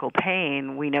in physical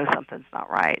pain, we know something's not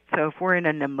right. So if we're in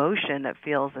an emotion that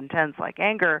feels intense like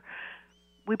anger,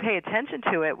 we pay attention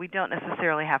to it. We don't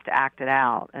necessarily have to act it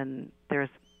out. And there's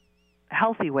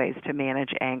healthy ways to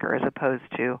manage anger as opposed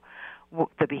to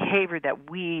the behavior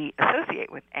that we associate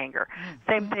with anger.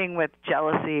 Same thing with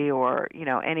jealousy or,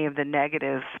 any of the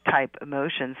negative type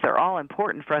emotions. They're all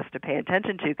important for us to pay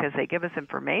attention to because they give us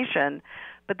information,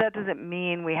 but that doesn't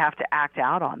mean we have to act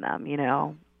out on them,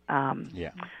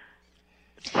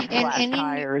 flat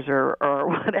tires or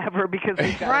whatever, because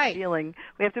we've got a feeling.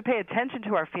 We have to pay attention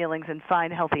to our feelings and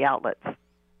find healthy outlets.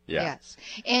 Yes.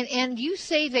 And you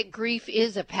say that grief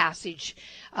is a passage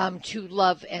to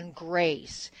love and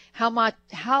grace. How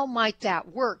might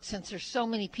that work, since there's so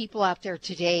many people out there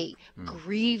today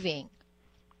grieving?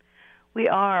 We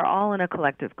are all in a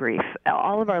collective grief.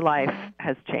 All of our life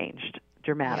has changed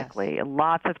dramatically. Yes.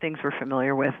 Lots of things we're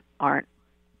familiar with aren't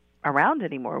around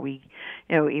anymore. We,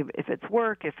 if it's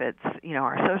work, if it's,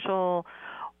 our social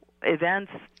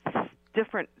events,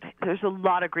 different. There's a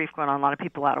lot of grief going on. A lot of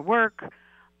people out of work.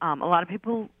 A lot of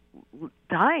people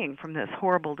dying from this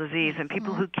horrible disease, and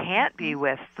people who can't be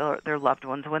with their loved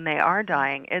ones when they are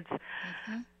dying.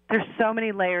 There's so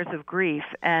many layers of grief,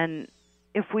 and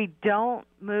if we don't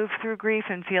move through grief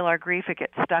and feel our grief, it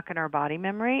gets stuck in our body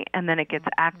memory, and then it gets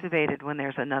activated when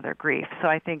there's another grief. So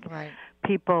I think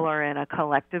people are in a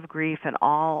collective grief, and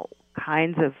all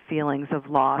kinds of feelings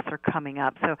of loss are coming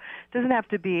up. So it doesn't have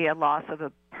to be a loss of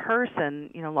a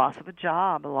person, loss of a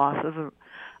job, a loss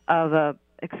of a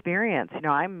experience.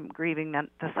 I'm grieving that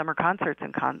the summer concerts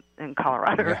in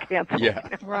Colorado are canceled.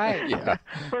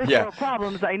 Personal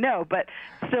problems, I know, but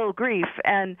still grief.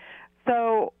 And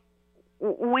so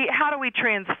how do we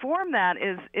transform that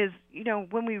is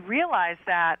when we realize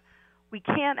that we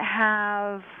can't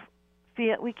have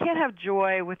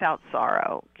joy without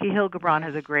sorrow. Kihil Gibran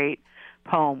has a great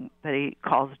poem that he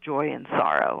calls Joy and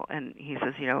Sorrow, and he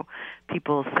says,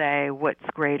 people say what's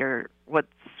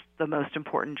the most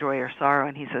important, joy or sorrow,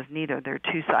 and he says neither. They're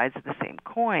two sides of the same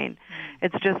coin.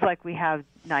 It's just like we have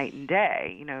night and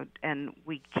day, and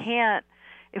we can't,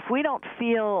 if we don't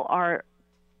feel our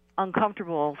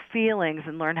uncomfortable feelings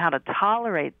and learn how to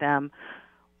tolerate them,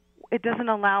 it doesn't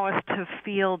allow us to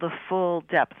feel the full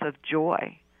depth of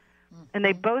joy. And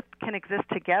they both can exist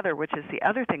together, which is the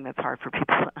other thing that's hard for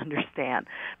people to understand,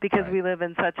 because we live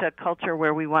in such a culture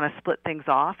where we want to split things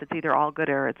off. It's either all good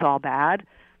or it's all bad.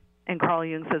 And Carl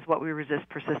Jung says what we resist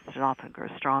persists and often grows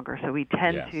stronger. So we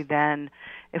tend to then,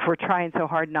 if we're trying so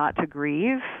hard not to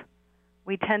grieve,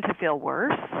 we tend to feel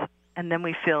worse. And then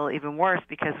we feel even worse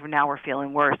because now we're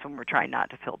feeling worse when we're trying not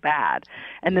to feel bad.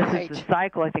 And this is the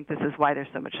cycle. I think this is why there's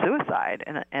so much suicide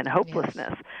and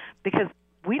hopelessness, because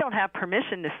we don't have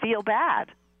permission to feel bad.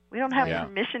 We don't have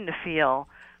permission to feel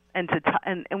and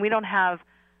we don't have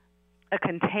a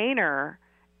container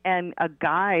and a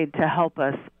guide to help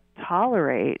us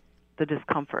tolerate the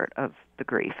discomfort of the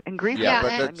grief. And grief,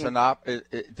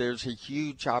 there's a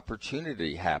huge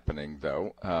opportunity happening,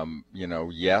 though.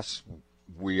 Yes,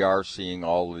 we are seeing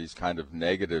all of these kind of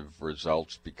negative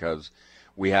results because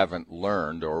we haven't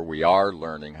learned, or we are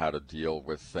learning how to deal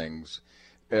with things.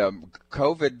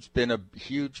 COVID's been a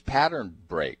huge pattern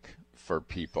break for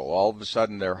people. All of a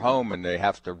sudden they're home and they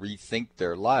have to rethink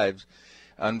their lives.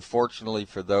 Unfortunately,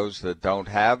 for those that don't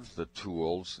have the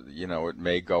tools, it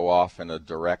may go off in a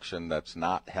direction that's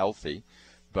not healthy.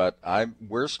 But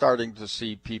we're starting to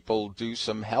see people do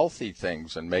some healthy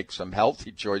things and make some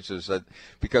healthy choices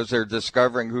because they're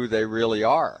discovering who they really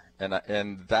are.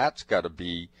 And that's got to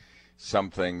be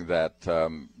something that,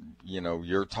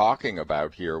 you're talking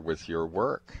about here with your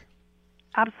work.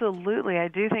 Absolutely. I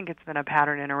do think it's been a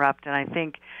pattern interrupt, and I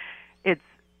think it's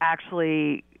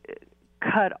actually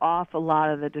cut off a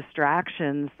lot of the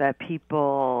distractions that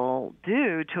people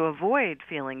do to avoid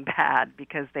feeling bad,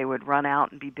 because they would run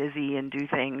out and be busy and do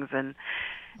things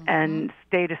and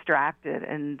stay distracted,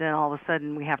 and then all of a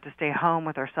sudden we have to stay home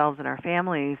with ourselves and our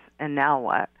families, and now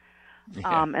what?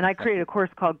 And I created a course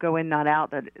called Go In, Not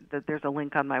Out that there's a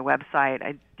link on my website.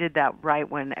 I did that right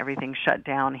when everything shut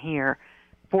down here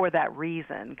for that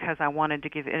reason, because I wanted to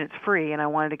give, and it's free, and I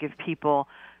wanted to give people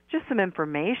just some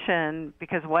information,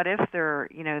 because what if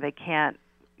they can't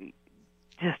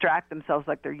distract themselves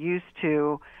like they're used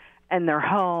to, and they're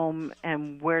home,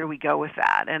 and where do we go with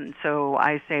that? And so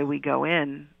I say we go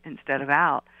in instead of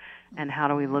out, and how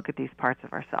do we look at these parts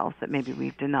of ourselves that maybe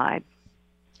we've denied?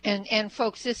 And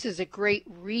folks, this is a great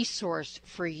resource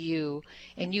for you,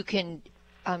 and you can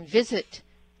visit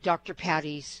Dr.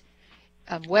 Patti's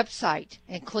website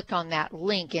and click on that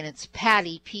link, and it's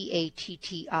Patti,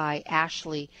 Patti,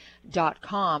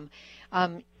 Ashley.com.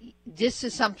 This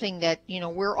is something that,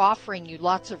 we're offering you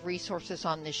lots of resources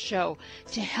on this show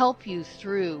to help you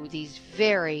through these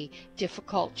very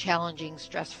difficult, challenging,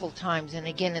 stressful times. And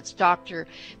again, it's Dr.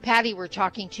 Patti we're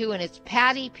talking to, and it's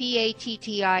Patti,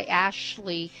 Patti,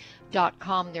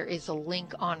 Ashley.com. There is a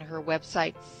link on her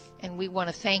website. And we want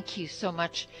to thank you so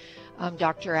much,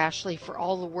 Dr. Ashley, for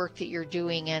all the work that you're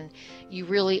doing, and you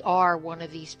really are one of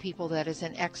these people that is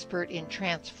an expert in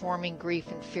transforming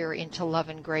grief and fear into love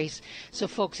and grace. So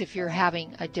folks, if you're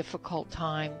having a difficult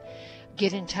time,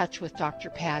 get in touch with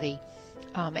Dr. Patti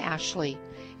Ashley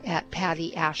at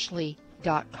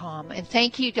pattiashley.com. And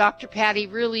thank you, Dr. Patti.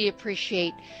 Really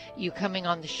appreciate you coming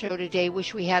on the show today.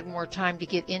 Wish we had more time to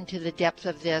get into the depth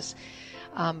of this,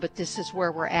 but this is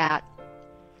where we're at.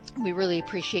 We really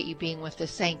appreciate you being with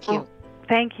us. Thank you. Well,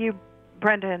 thank you,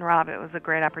 Brenda and Rob. It was a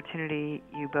great opportunity.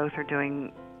 You both are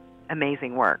doing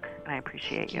amazing work, and I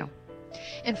appreciate you.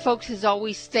 And folks, as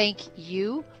always, thank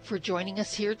you for joining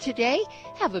us here today.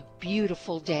 Have a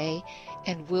beautiful day,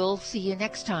 and we'll see you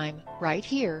next time right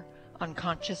here on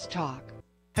Conscious Talk.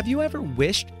 Have you ever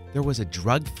wished there was a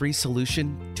drug-free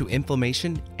solution to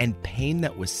inflammation and pain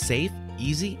that was safe,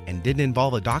 easy, and didn't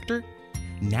involve a doctor?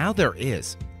 Now there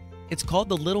is. It's called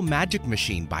the Little Magic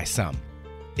Machine by some.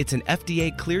 It's an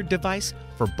FDA-cleared device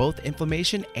for both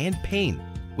inflammation and pain,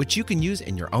 which you can use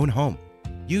in your own home.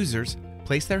 Users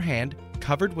place their hand,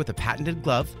 covered with a patented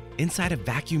glove, inside a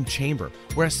vacuum chamber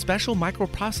where a special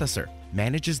microprocessor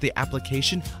manages the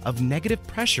application of negative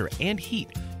pressure and heat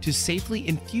to safely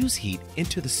infuse heat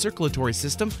into the circulatory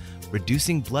system,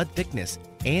 reducing blood thickness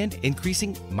and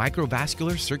increasing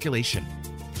microvascular circulation.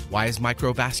 Why is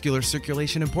microvascular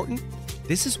circulation important?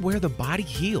 This is where the body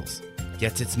heals,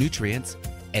 gets its nutrients,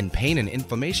 and pain and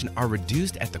inflammation are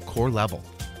reduced at the core level.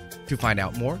 To find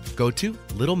out more, go to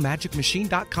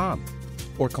littlemagicmachine.com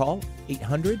or call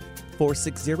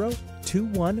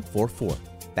 800-460-2144.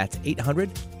 That's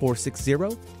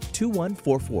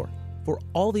 800-460-2144 for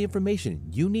all the information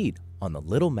you need on the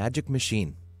Little Magic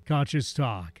Machine. Conscious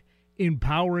Talk,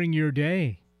 empowering your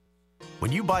day.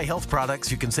 When you buy health products,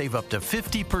 you can save up to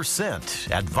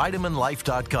 50% at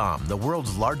vitaminlife.com, the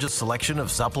world's largest selection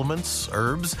of supplements,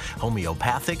 herbs,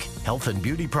 homeopathic, health and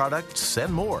beauty products,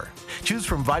 and more. Choose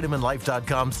from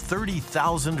vitaminlife.com's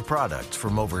 30,000 products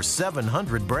from over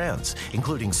 700 brands,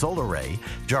 including Solar Ray,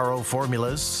 Jarrow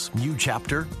Formulas, New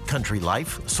Chapter, Country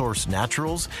Life, Source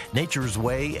Naturals, Nature's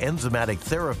Way, Enzymatic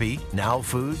Therapy, Now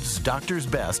Foods, Doctor's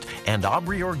Best, and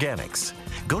Aubrey Organics.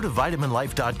 Go to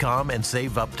vitaminlife.com and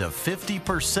save up to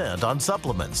 50% on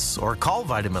supplements, or call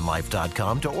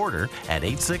vitaminlife.com to order at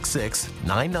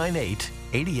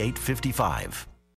 866-998-8855.